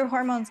 your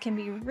hormones can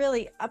be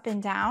really up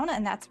and down.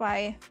 And that's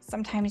why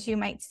sometimes you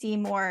might see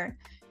more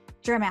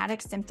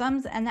dramatic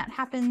symptoms. And that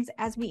happens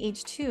as we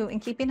age too.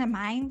 And keeping in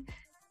mind,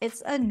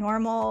 it's a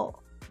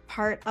normal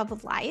part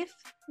of life.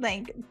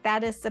 Like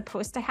that is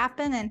supposed to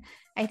happen. And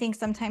I think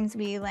sometimes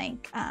we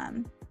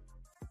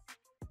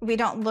we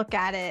don't look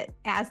at it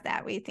as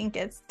that. We think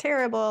it's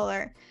terrible,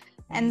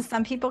 and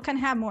some people can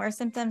have more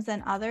symptoms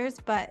than others,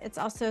 but it's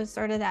also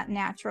sort of that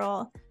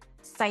natural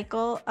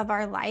cycle of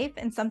our life,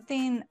 and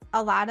something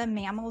a lot of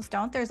mammals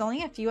don't. There's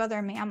only a few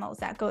other mammals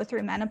that go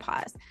through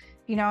menopause,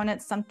 you know, and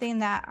it's something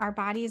that our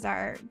bodies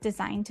are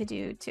designed to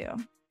do too.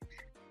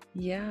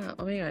 Yeah.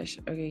 Oh my gosh.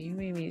 Okay. You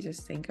made me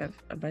just think of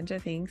a bunch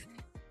of things.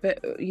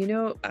 But, you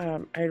know,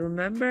 I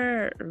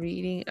remember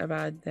reading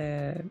about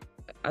the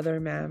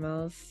other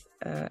mammals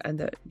and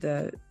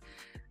the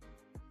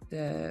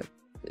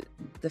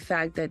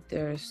fact that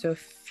there are so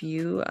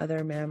few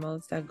other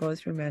mammals that go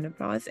through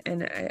menopause.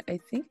 And I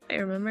think I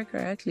remember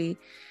correctly,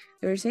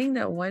 they were saying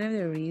that one of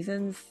the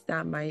reasons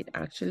that might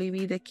actually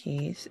be the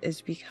case is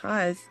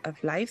because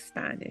of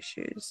lifespan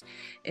issues,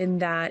 in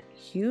that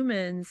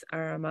humans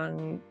are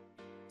among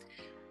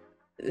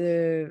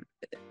the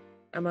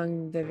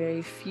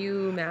very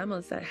few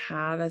mammals that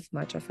have as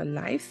much of a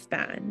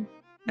lifespan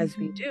as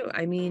we do.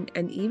 I mean,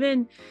 and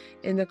even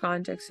in the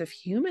context of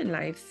human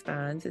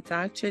lifespans, it's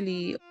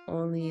actually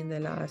only in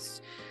the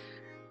last,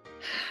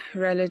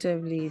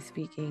 relatively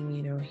speaking,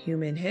 you know,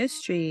 human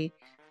history.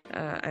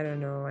 I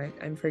don't know,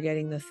 I'm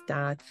forgetting the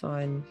stats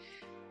on,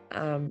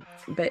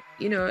 but,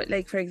 you know,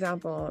 like, for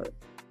example,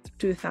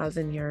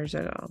 2,000 years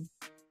ago,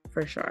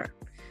 for sure,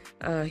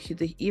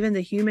 even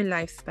the human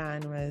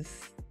lifespan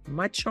was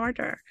much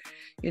shorter.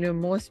 You know,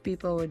 most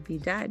people would be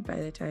dead by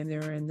the time they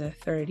were in the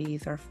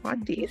 30s or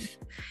 40s.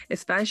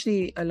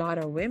 Especially a lot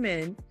of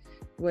women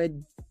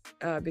would,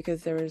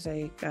 because there was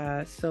like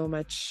so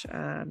much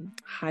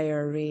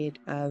higher rate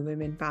of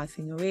women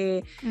passing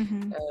away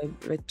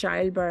with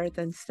childbirth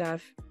and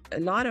stuff. A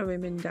lot of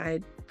women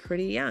died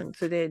pretty young,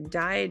 so they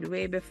died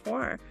way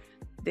before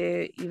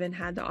they even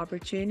had the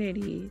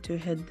opportunity to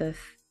hit this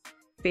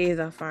phase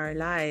of our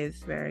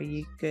lives where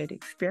you could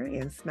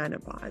experience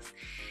menopause.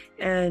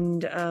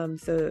 And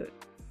so,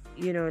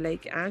 you know,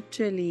 like,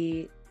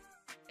 actually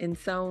in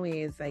some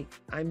ways, like,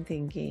 I'm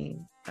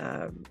thinking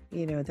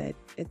you know, that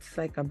it's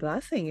like a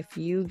blessing if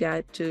you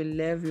get to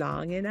live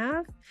long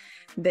enough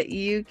that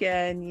you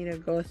can, you know,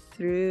 go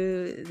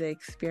through the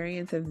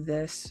experience of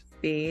this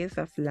phase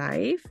of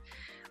life.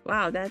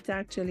 Wow, that's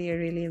actually a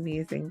really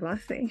amazing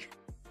blessing.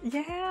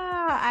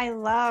 Yeah, I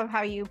love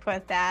how you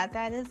put that.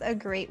 That is a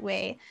great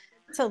way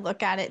to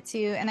look at it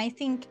too. And I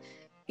think,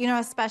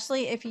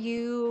 especially if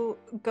you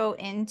go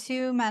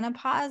into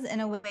menopause in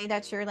a way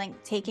that you're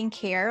like taking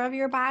care of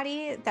your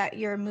body, that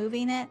you're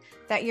moving it,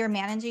 that you're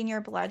managing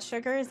your blood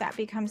sugars, that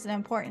becomes an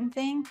important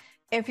thing.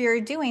 If you're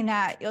doing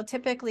that, you'll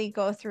typically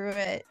go through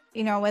it,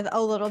 with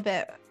a little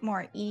bit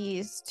more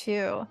ease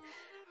too.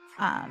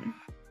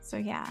 So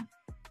yeah.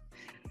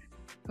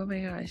 Oh my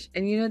gosh.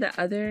 And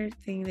the other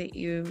thing that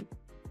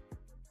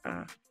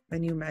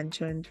when you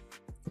mentioned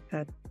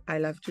that I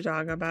love to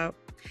talk about,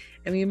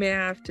 and we may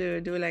have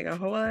to do like a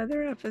whole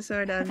other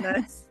episode on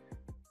this.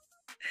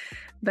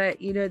 But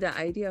the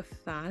idea of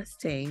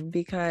fasting,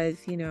 because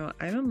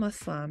I'm a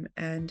Muslim,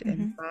 and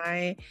in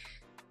my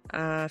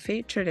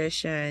faith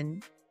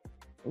tradition,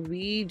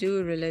 we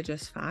do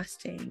religious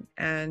fasting.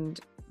 And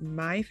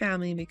my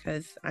family,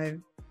 because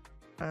I've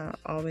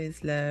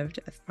always lived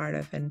as part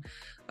of an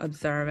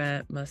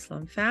observant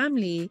Muslim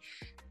family,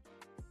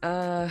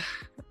 I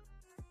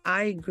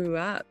grew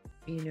up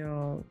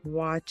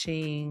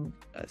watching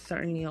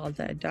certainly all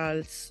the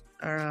adults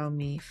around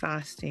me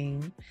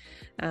fasting,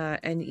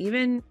 and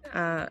even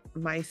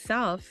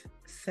myself,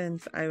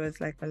 since I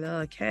was like a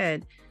little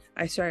kid,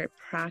 I started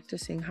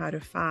practicing how to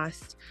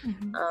fast.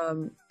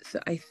 So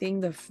I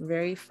think the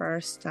very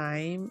first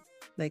time,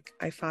 like,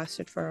 I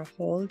fasted for a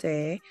whole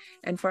day,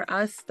 and for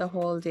us the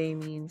whole day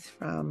means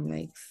from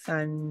like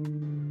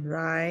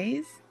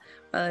sunrise,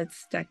 well,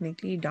 it's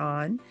technically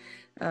dawn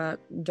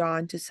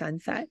to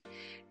sunset.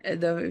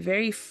 The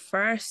very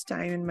first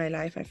time in my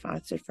life I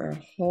fasted for a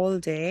whole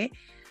day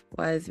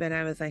was when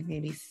I was like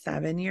maybe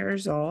 7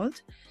 years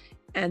old.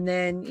 And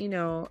then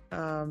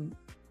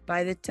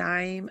by the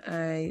time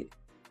I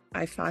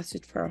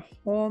fasted for a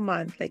whole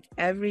month, like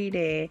every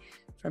day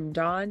from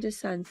dawn to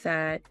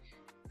sunset,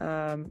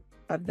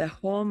 of the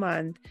whole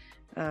month,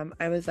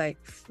 I was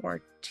like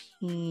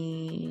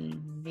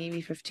 14,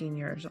 maybe 15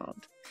 years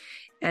old.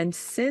 And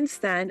since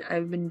then,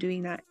 I've been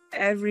doing that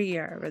every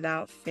year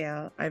without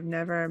fail. I've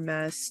never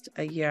missed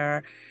a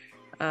year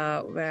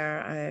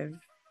where I've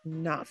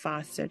not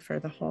fasted for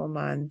the whole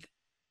month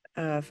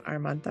of our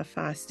month of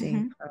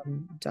fasting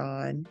from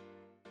dawn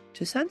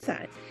to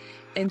sunset.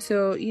 And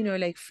so,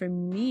 like for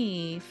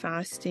me,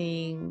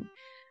 fasting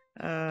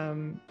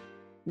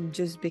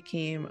just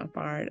became a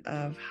part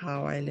of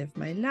how I live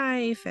my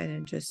life, and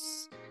it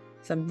just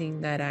something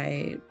that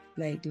I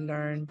like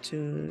learned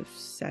to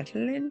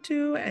settle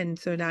into. And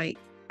so now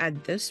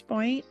at this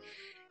point,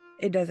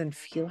 it doesn't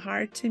feel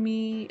hard to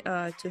me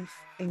to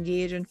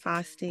engage in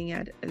fasting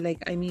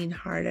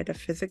hard at a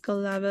physical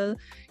level.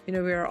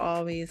 We're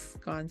always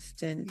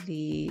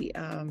constantly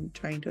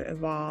trying to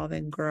evolve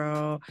and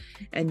grow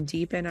and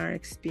deepen our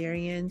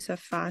experience of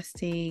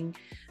fasting.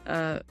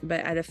 But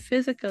at a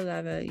physical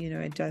level,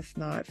 it does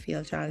not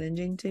feel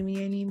challenging to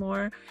me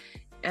anymore.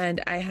 And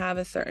I have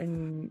a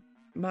certain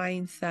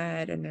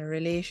mindset and a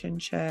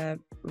relationship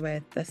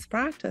with this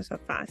practice of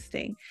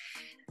fasting.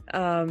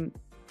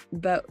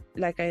 But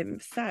like I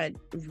said,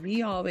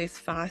 we always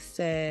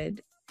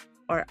fasted,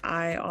 or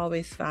I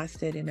always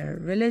fasted in a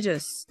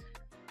religious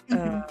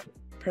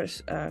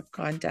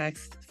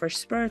context for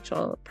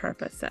spiritual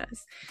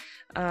purposes.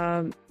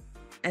 And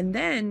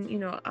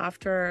then,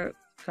 after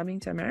coming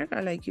to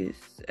America, like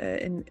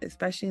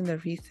especially in the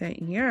recent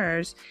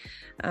years,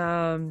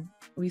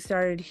 we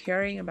started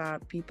hearing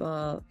about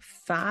people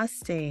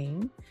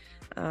fasting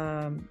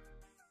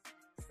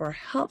for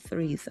health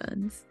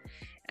reasons.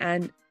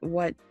 And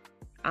what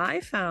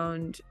I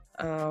found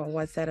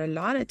was that a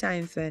lot of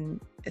times when,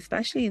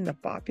 especially in the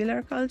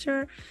popular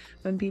culture,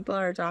 when people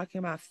are talking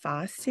about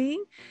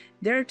fasting,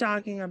 they're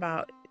talking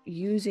about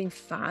using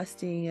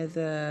fasting as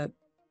a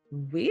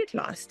weight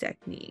loss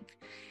technique.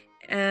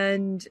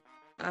 And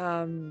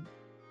I'm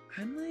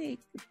like,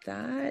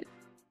 that,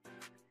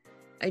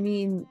 I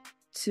mean,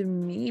 to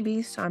me,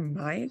 based on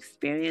my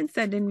experience,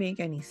 that didn't make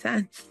any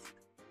sense.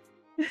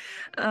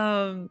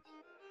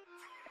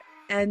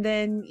 And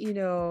then,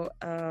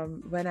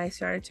 when I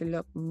started to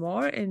look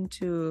more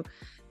into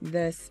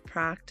this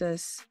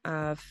practice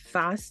of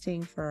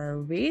fasting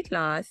for weight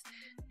loss,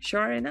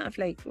 sure enough,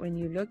 like when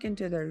you look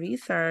into the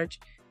research,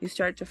 you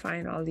start to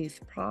find all these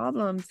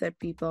problems that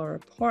people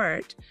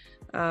report.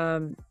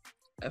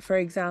 For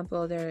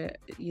example,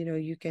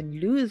 you can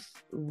lose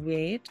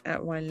weight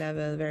at one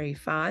level very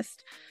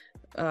fast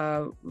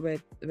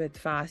with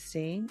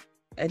fasting,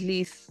 at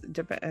least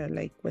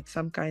like with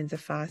some kinds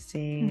of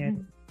fasting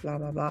and blah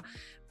blah blah,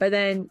 but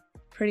then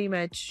pretty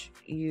much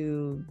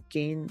you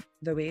gain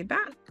the weight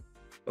back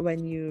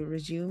when you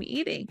resume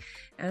eating.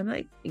 And I'm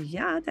like,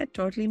 yeah, that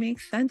totally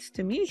makes sense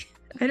to me.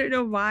 I don't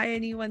know why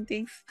anyone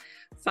thinks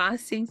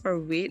fasting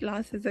for weight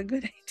loss is a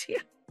good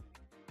idea.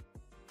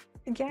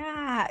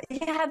 Yeah,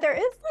 there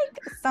is like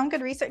some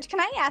good research. Can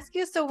I ask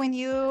you, so when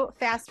you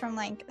fast from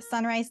like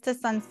sunrise to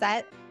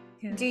sunset,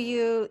 do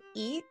you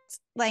eat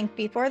like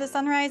before the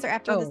sunrise or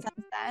after the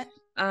sunset?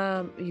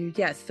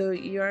 Yes, so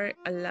you're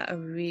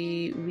allowed,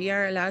 we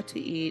are allowed to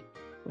eat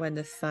when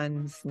the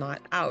sun's not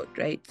out,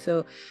 right?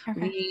 So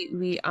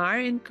we are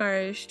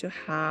encouraged to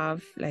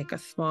have like a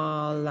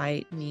small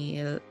light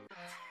meal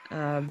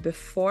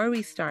before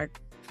we start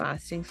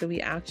fasting. So we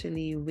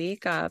actually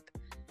wake up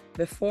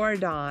before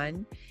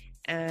dawn,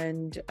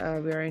 and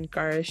we're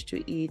encouraged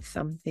to eat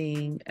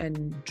something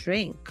and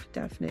drink,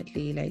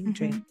 definitely, like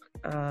drink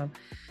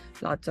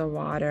lots of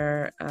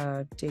water,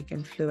 take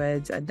in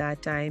fluids at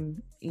that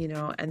time, you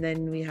know. And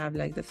then we have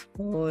like this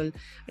whole,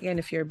 again,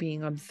 if you're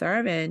being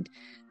observant,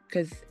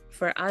 because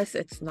for us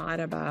it's not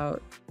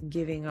about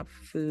giving up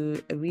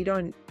food. We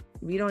don't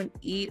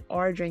eat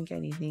or drink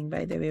anything,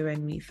 by the way,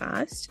 when we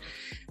fast.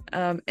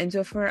 And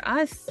so for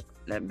us,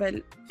 but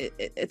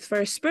it's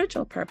for a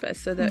spiritual purpose,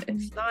 so that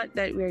it's not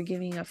that we're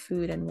giving up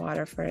food and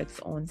water for its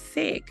own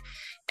sake.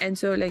 And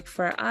so like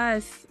for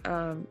us,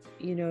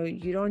 you know,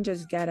 you don't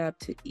just get up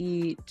to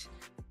eat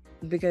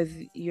because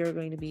you're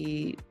going to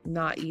be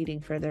not eating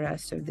for the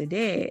rest of the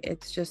day.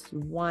 It's just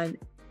one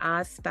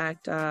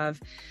aspect of,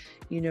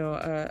 you know,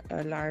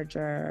 a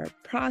larger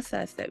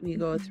process that we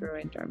go through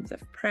in terms of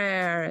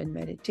prayer and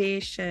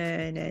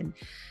meditation and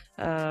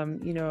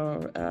you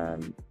know,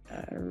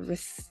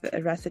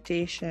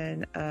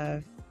 recitation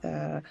of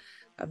the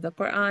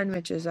Quran,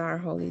 which is our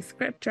holy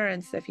scripture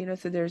and stuff, you know.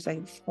 So there's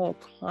like this whole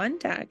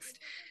context,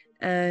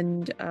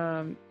 and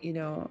you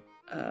know,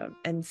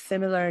 and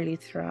similarly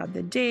throughout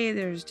the day,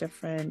 there's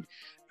different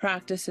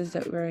practices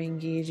that we're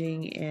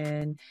engaging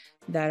in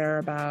that are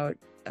about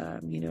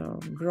you know,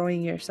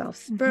 growing yourself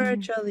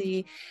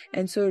spiritually.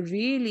 And so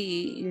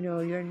really, you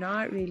know, you're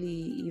not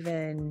really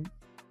even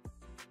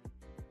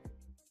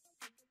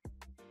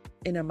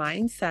in a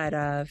mindset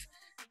of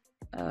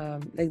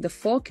like the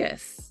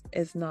focus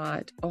is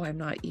not, oh, I'm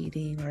not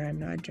eating or I'm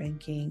not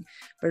drinking,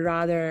 but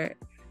rather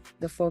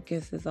the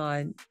focus is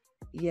on,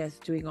 yes,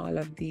 doing all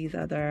of these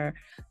other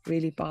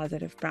really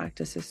positive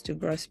practices to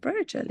grow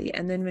spiritually.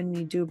 And then when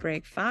we do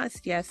break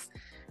fast, yes,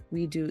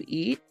 we do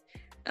eat,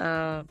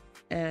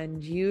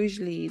 and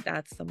usually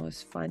that's the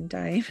most fun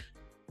time.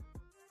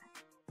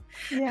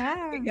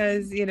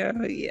 Because, you know,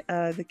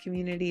 the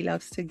community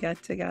loves to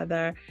get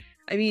together.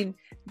 I mean,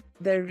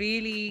 the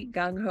really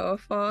gung-ho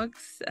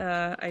folks,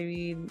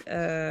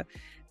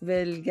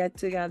 will get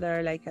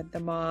together like at the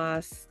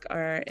mosque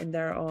or in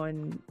their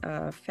own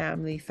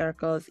family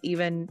circles,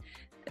 even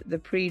the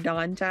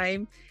pre-dawn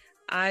time.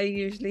 I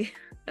usually,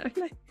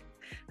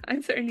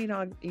 I'm certainly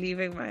not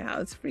leaving my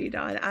house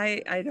pre-dawn.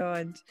 I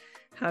don't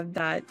have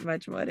that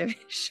much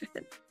motivation.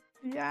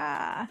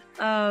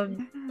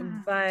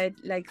 But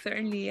like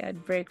certainly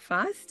at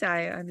breakfast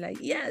time, I'm like,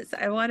 yes,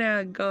 I want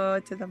to go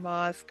to the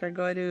mosque or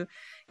go to,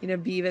 you know,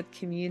 be with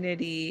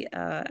community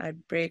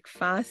at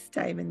breakfast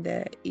time in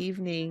the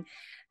evening.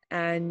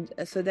 And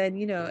so then,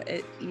 you know,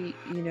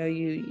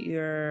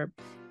 you're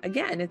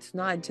again, it's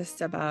not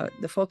just about,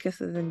 the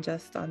focus isn't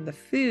just on the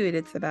food,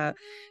 it's about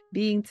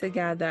being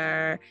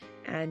together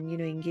and, you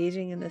know,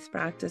 engaging in this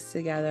practice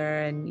together.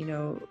 And, you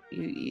know,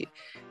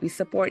 we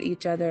support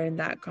each other in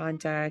that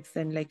context.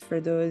 And like for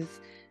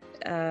those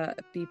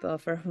people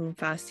for whom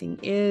fasting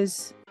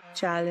is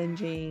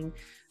challenging,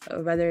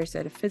 whether it's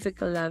at a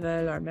physical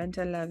level or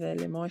mental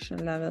level,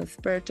 emotional level,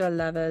 spiritual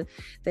level,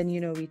 then,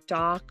 you know, we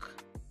talk.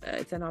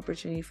 It's an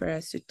opportunity for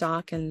us to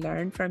talk and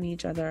learn from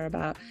each other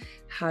about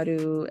how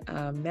to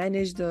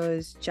manage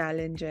those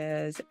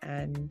challenges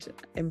and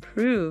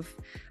improve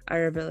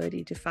our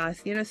ability to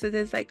fast, you know. So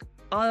there's like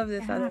all of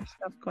this other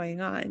stuff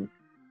going on.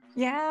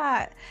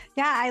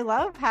 I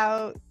love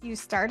how you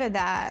started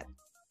that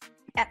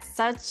at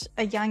such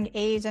a young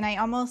age, and I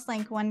almost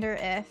like wonder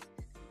if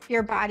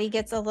your body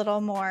gets a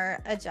little more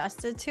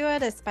adjusted to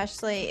it,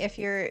 especially if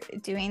you're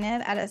doing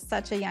it at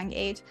such a young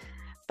age.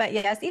 But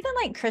yes, even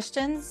like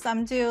Christians,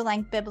 some do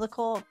like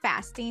biblical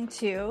fasting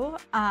too.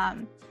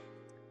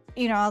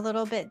 You know, a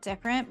little bit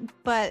different,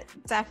 but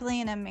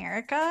definitely in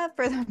America,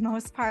 for the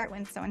most part,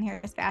 when someone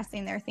here is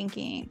fasting, they're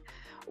thinking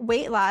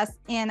weight loss.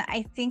 And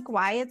I think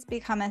why it's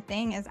become a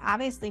thing is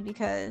obviously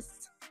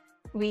because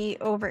we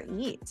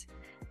overeat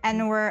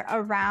and we're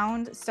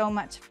around so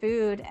much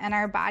food, and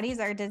our bodies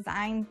are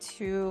designed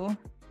to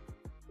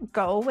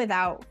go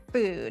without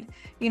food,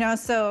 you know.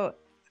 So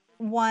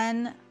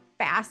one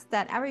fast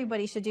that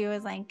everybody should do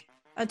is like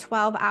a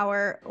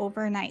 12-hour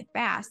overnight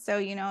fast. So,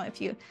 you know, if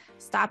you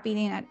stop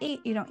eating at 8,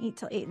 you don't eat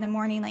till 8 in the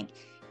morning, like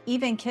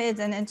even kids,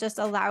 and it just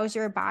allows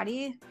your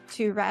body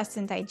to rest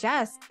and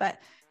digest. But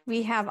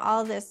we have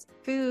all this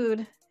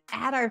food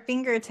at our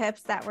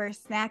fingertips that we're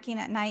snacking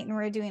at night, and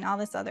we're doing all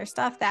this other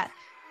stuff that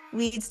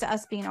leads to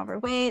us being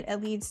overweight.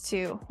 It leads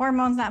to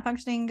hormones not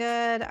functioning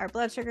good, our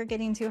blood sugar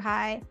getting too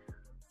high,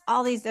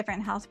 all these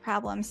different health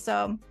problems.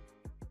 So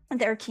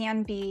there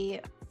can be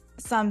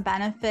some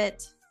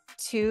benefit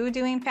to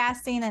doing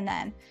fasting. And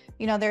then,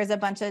 you know, there's a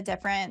bunch of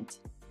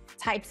different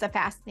types of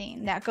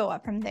fasting that go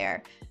up from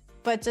there.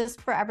 But just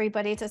for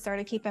everybody to sort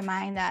of keep in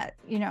mind that,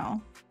 you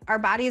know, our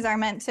bodies are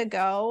meant to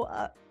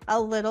go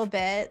a little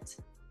bit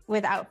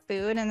without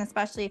food. And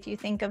especially if you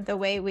think of the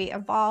way we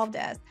evolved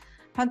as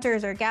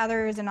hunters or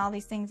gatherers and all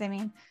these things, I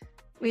mean,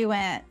 we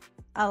went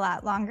a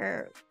lot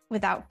longer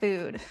without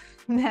food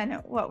than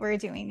what we're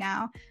doing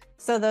now.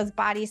 So those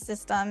body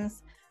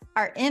systems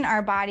are in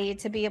our body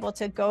to be able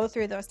to go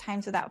through those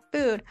times without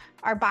food.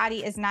 Our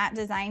body is not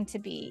designed to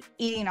be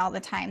eating all the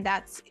time.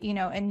 That's,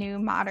 a new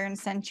modern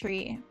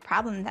century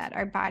problem that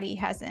our body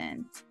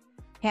hasn't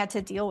had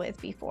to deal with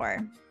before.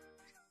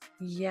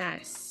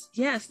 Yes.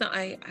 No,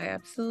 I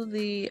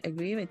absolutely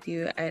agree with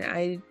you.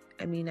 And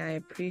I mean, I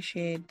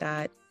appreciate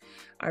that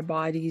our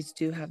bodies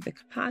do have the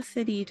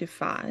capacity to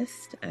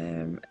fast,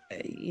 and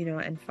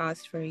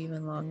fast for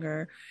even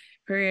longer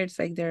periods.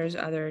 Like there's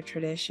other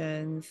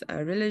traditions,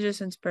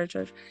 religious and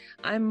spiritual.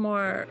 I'm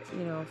more,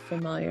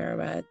 familiar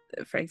with,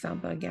 for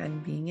example, again,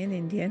 being an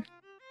Indian.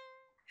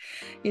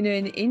 In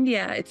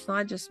India, it's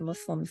not just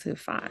Muslims who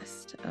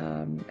fast.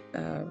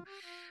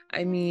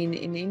 I mean,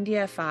 in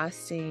India,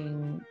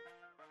 fasting,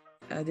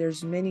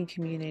 there's many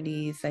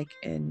communities like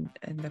in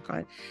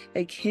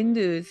like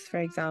Hindus, for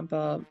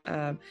example,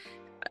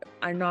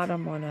 are not a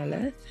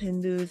monolith.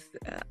 Hindus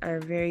are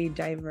a very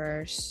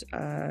diverse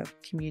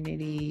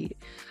community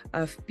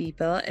of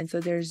people, and so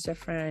there's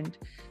different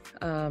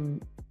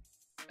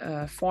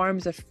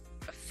forms of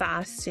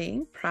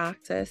fasting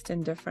practiced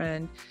in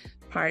different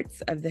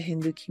parts of the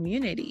Hindu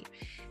community.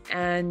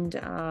 And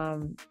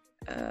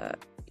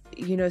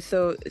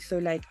so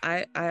like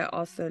I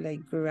also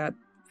like grew up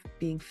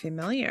being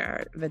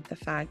familiar with the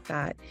fact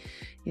that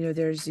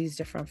there's these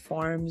different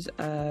forms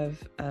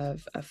of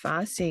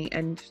fasting.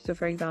 And so,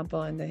 for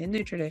example, in the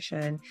Hindu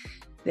tradition,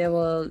 they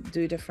will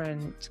do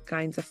different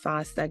kinds of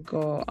fasts that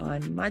go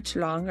on much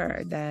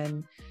longer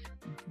than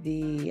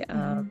the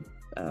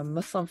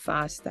Muslim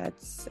fast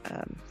that's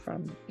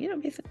from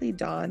basically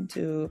dawn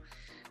to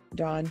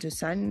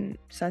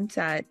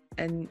sunset.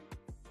 And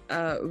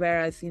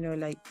whereas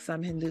like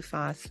some Hindu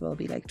fasts will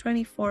be like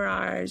 24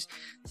 hours,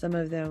 some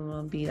of them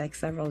will be like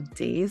several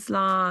days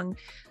long.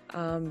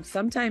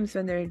 Sometimes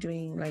when they're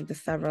doing like the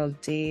several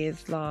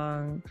days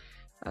long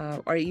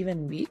or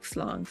even weeks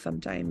long,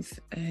 sometimes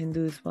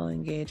Hindus will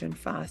engage in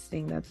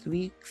fasting that's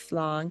weeks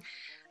long.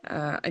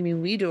 I mean,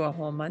 we do a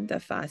whole month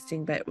of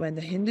fasting, but when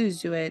the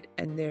Hindus do it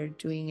and they're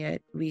doing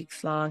it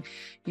weeks long,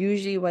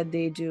 usually what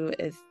they do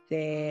is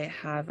they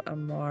have a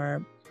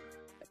more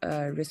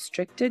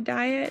restricted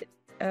diet,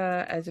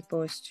 as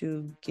opposed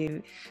to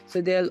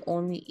so they'll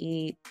only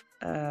eat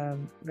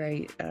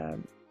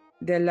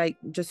they'll like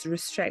just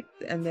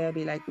restrict, and they'll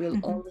be like, we'll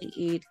only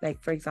eat,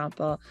 like, for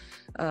example,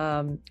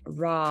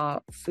 raw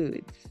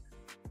foods,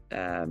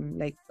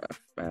 like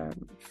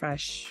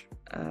fresh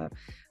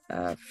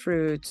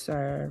fruits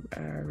or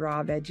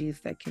raw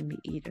veggies that can be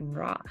eaten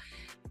raw.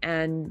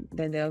 And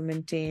then they'll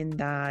maintain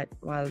that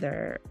while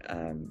they're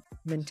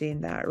maintain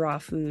that raw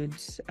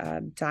foods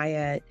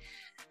diet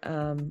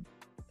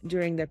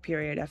during the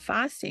period of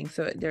fasting,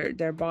 so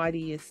their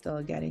body is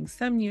still getting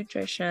some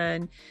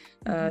nutrition,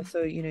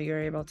 so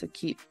you're able to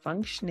keep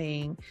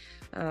functioning,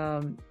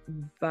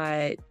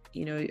 but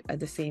at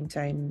the same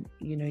time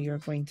you're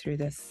going through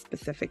this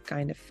specific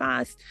kind of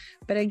fast.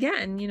 But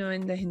again,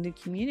 in the Hindu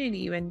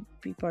community, when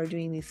people are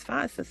doing these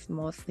fasts, it's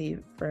mostly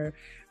for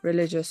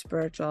religious,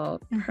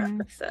 spiritual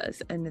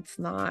purposes, and it's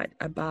not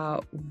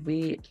about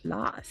weight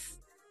loss.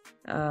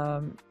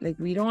 Like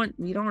we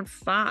don't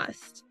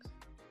fast.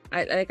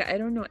 I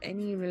don't know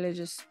any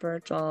religious,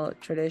 spiritual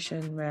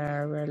tradition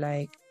where we're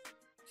like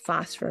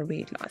fast for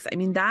weight loss. I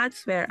mean,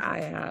 that's where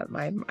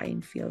my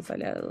mind feels a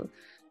little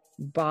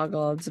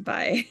boggled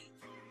by.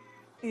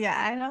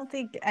 Yeah, I don't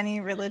think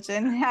any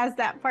religion has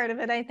that part of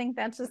it. I think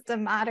that's just a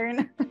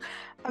modern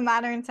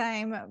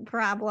time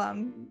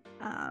problem,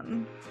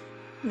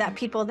 that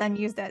people then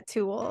use that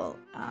tool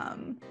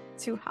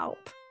to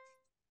help.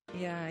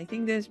 Yeah, I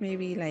think there's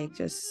maybe like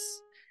just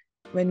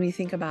when we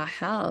think about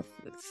health,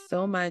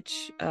 so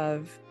much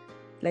of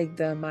like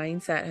the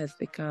mindset has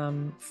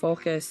become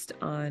focused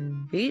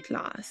on weight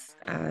loss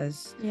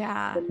as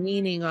the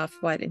meaning of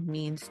what it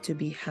means to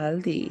be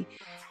healthy,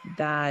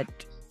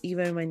 that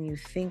even when you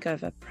think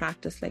of a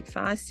practice like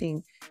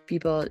fasting,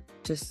 people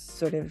just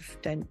sort of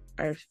then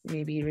are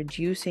maybe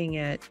reducing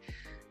it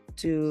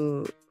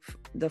to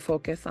the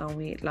focus on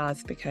weight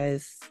loss,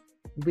 because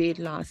weight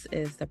loss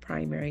is the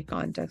primary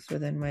context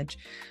within which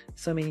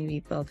so many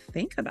people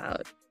think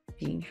about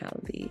being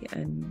healthy.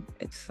 And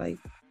it's like,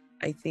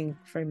 I think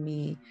for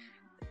me,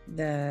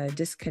 the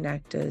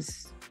disconnect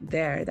is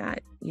there,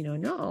 that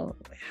no,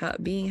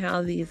 being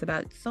healthy is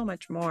about so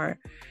much more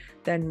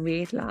than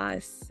weight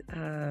loss.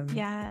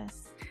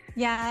 Yes.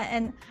 Yeah,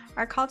 and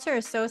our culture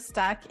is so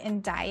stuck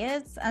in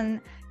diets,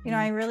 and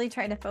I really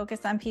try to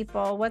focus on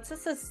people, what's a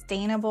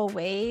sustainable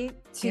way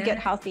to get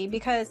healthy,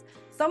 because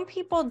some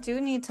people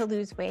do need to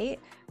lose weight,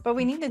 but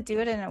we need to do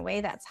it in a way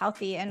that's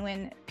healthy. And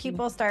when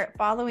people start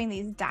following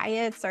these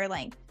diets, or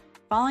like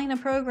following a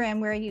program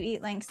where you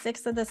eat like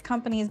 6 of this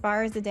company's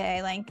bars a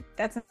day, like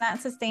that's not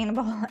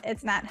sustainable.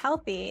 It's not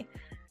healthy.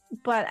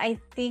 But I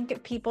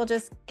think people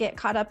just get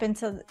caught up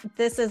into,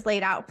 this is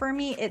laid out for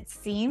me. It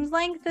seems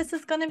like this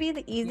is going to be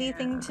the easy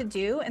thing to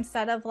do,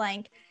 instead of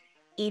like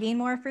eating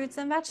more fruits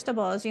and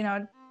vegetables,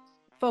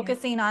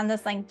 focusing on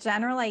this like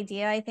general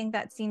idea. I think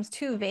that seems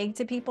too vague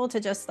to people to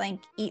just like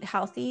eat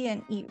healthy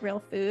and eat real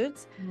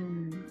foods.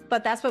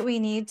 But that's what we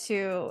need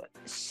to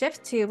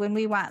shift to when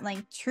we want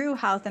like true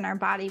health in our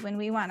body, when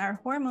we want our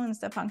hormones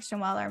to function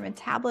well, our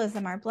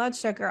metabolism, our blood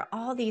sugar,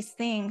 all these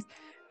things.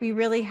 We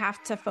really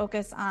have to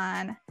focus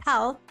on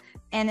health.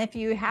 And if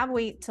you have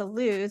weight to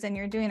lose and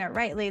you're doing it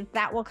rightly,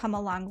 that will come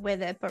along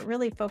with it. But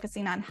really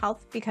focusing on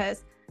health,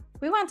 because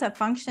we want to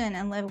function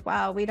and live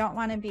well. We don't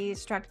want to be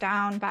struck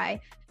down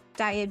by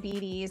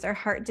diabetes or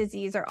heart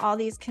disease or all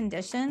these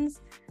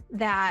conditions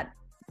that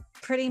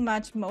pretty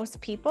much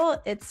most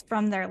people, it's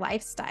from their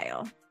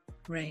lifestyle.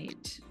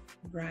 Right.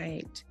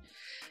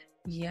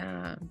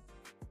 Yeah.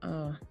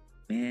 Oh,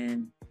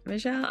 man.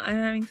 Michele, I'm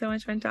having so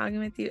much fun talking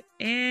with you,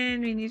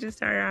 and we need to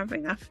start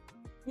wrapping up.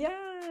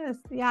 Yes.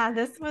 Yeah,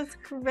 this was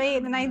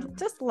great. And I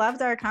just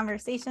loved our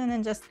conversation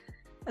and just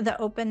the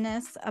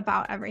openness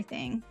about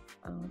everything.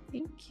 Oh,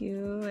 thank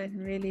you. I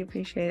really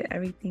appreciate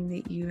everything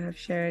that you have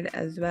shared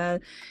as well.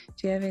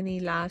 Do you have any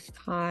last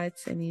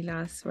thoughts, any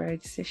last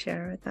words to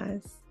share with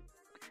us?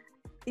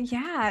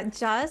 Yeah,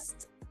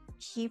 just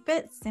keep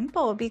it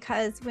simple,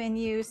 because when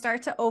you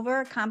start to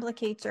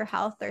overcomplicate your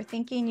health or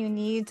thinking you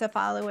need to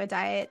follow a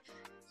diet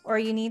or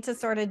you need to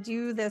sort of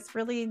do this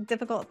really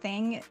difficult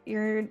thing,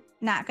 you're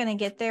not going to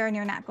get there and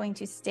you're not going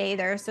to stay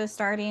there. So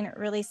starting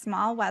really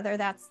small, whether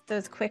that's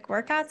those quick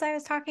workouts I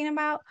was talking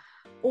about,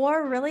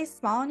 or really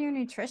small in your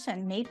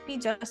nutrition, maybe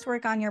just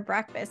work on your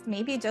breakfast,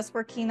 maybe just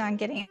working on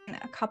getting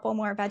a couple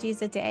more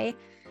veggies a day.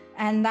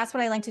 And that's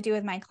what I like to do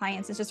with my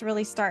clients, is just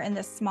really start in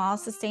this small,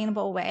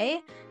 sustainable way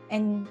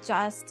and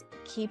just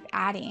keep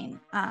adding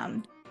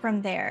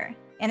from there.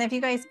 And if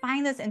you guys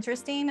find this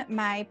interesting,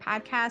 my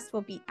podcast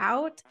will be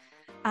out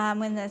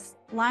when this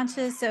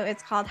launches. So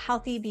it's called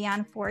Healthy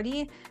Beyond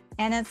 40.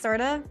 And it's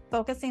sort of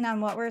focusing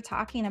on what we're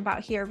talking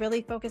about here,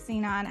 really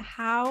focusing on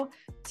how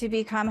to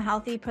become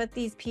healthy, put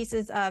these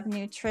pieces of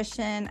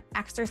nutrition,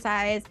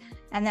 exercise,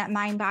 and that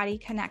mind-body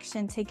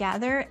connection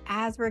together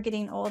as we're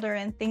getting older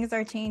and things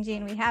are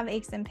changing. We have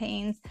aches and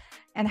pains.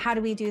 And how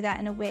do we do that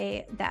in a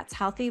way that's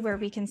healthy, where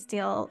we can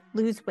still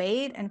lose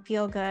weight and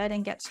feel good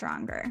and get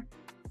stronger?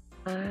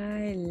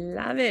 I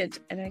love it.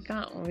 And I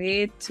can't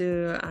wait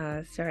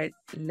to start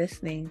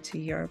listening to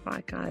your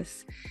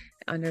podcast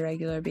on a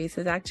regular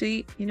basis.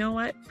 Actually, you know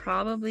what?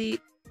 Probably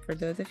for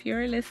those of you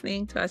who are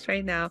listening to us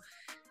right now,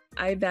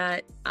 I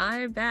bet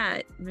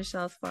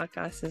Michele's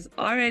podcast is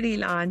already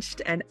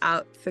launched and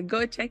out. So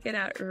go check it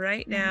out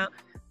right now.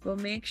 We'll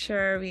make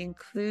sure we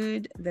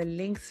include the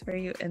links for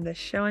you in the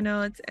show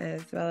notes,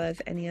 as well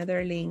as any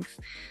other links,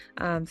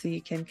 so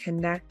you can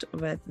connect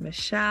with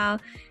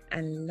Michele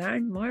and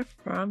learn more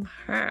from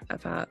her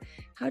about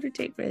how to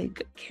take really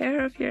good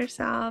care of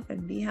yourself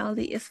and be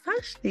healthy,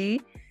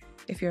 especially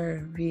if you're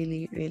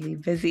really, really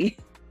busy.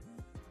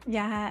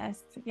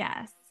 Yes.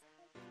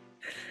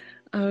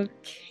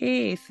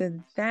 Okay, so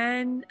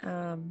then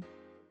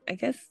I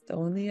guess the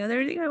only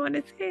other thing I want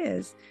to say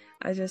is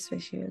I just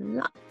wish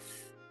you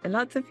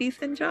lots of peace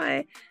and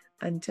joy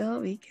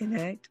until we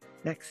connect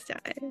next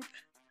time.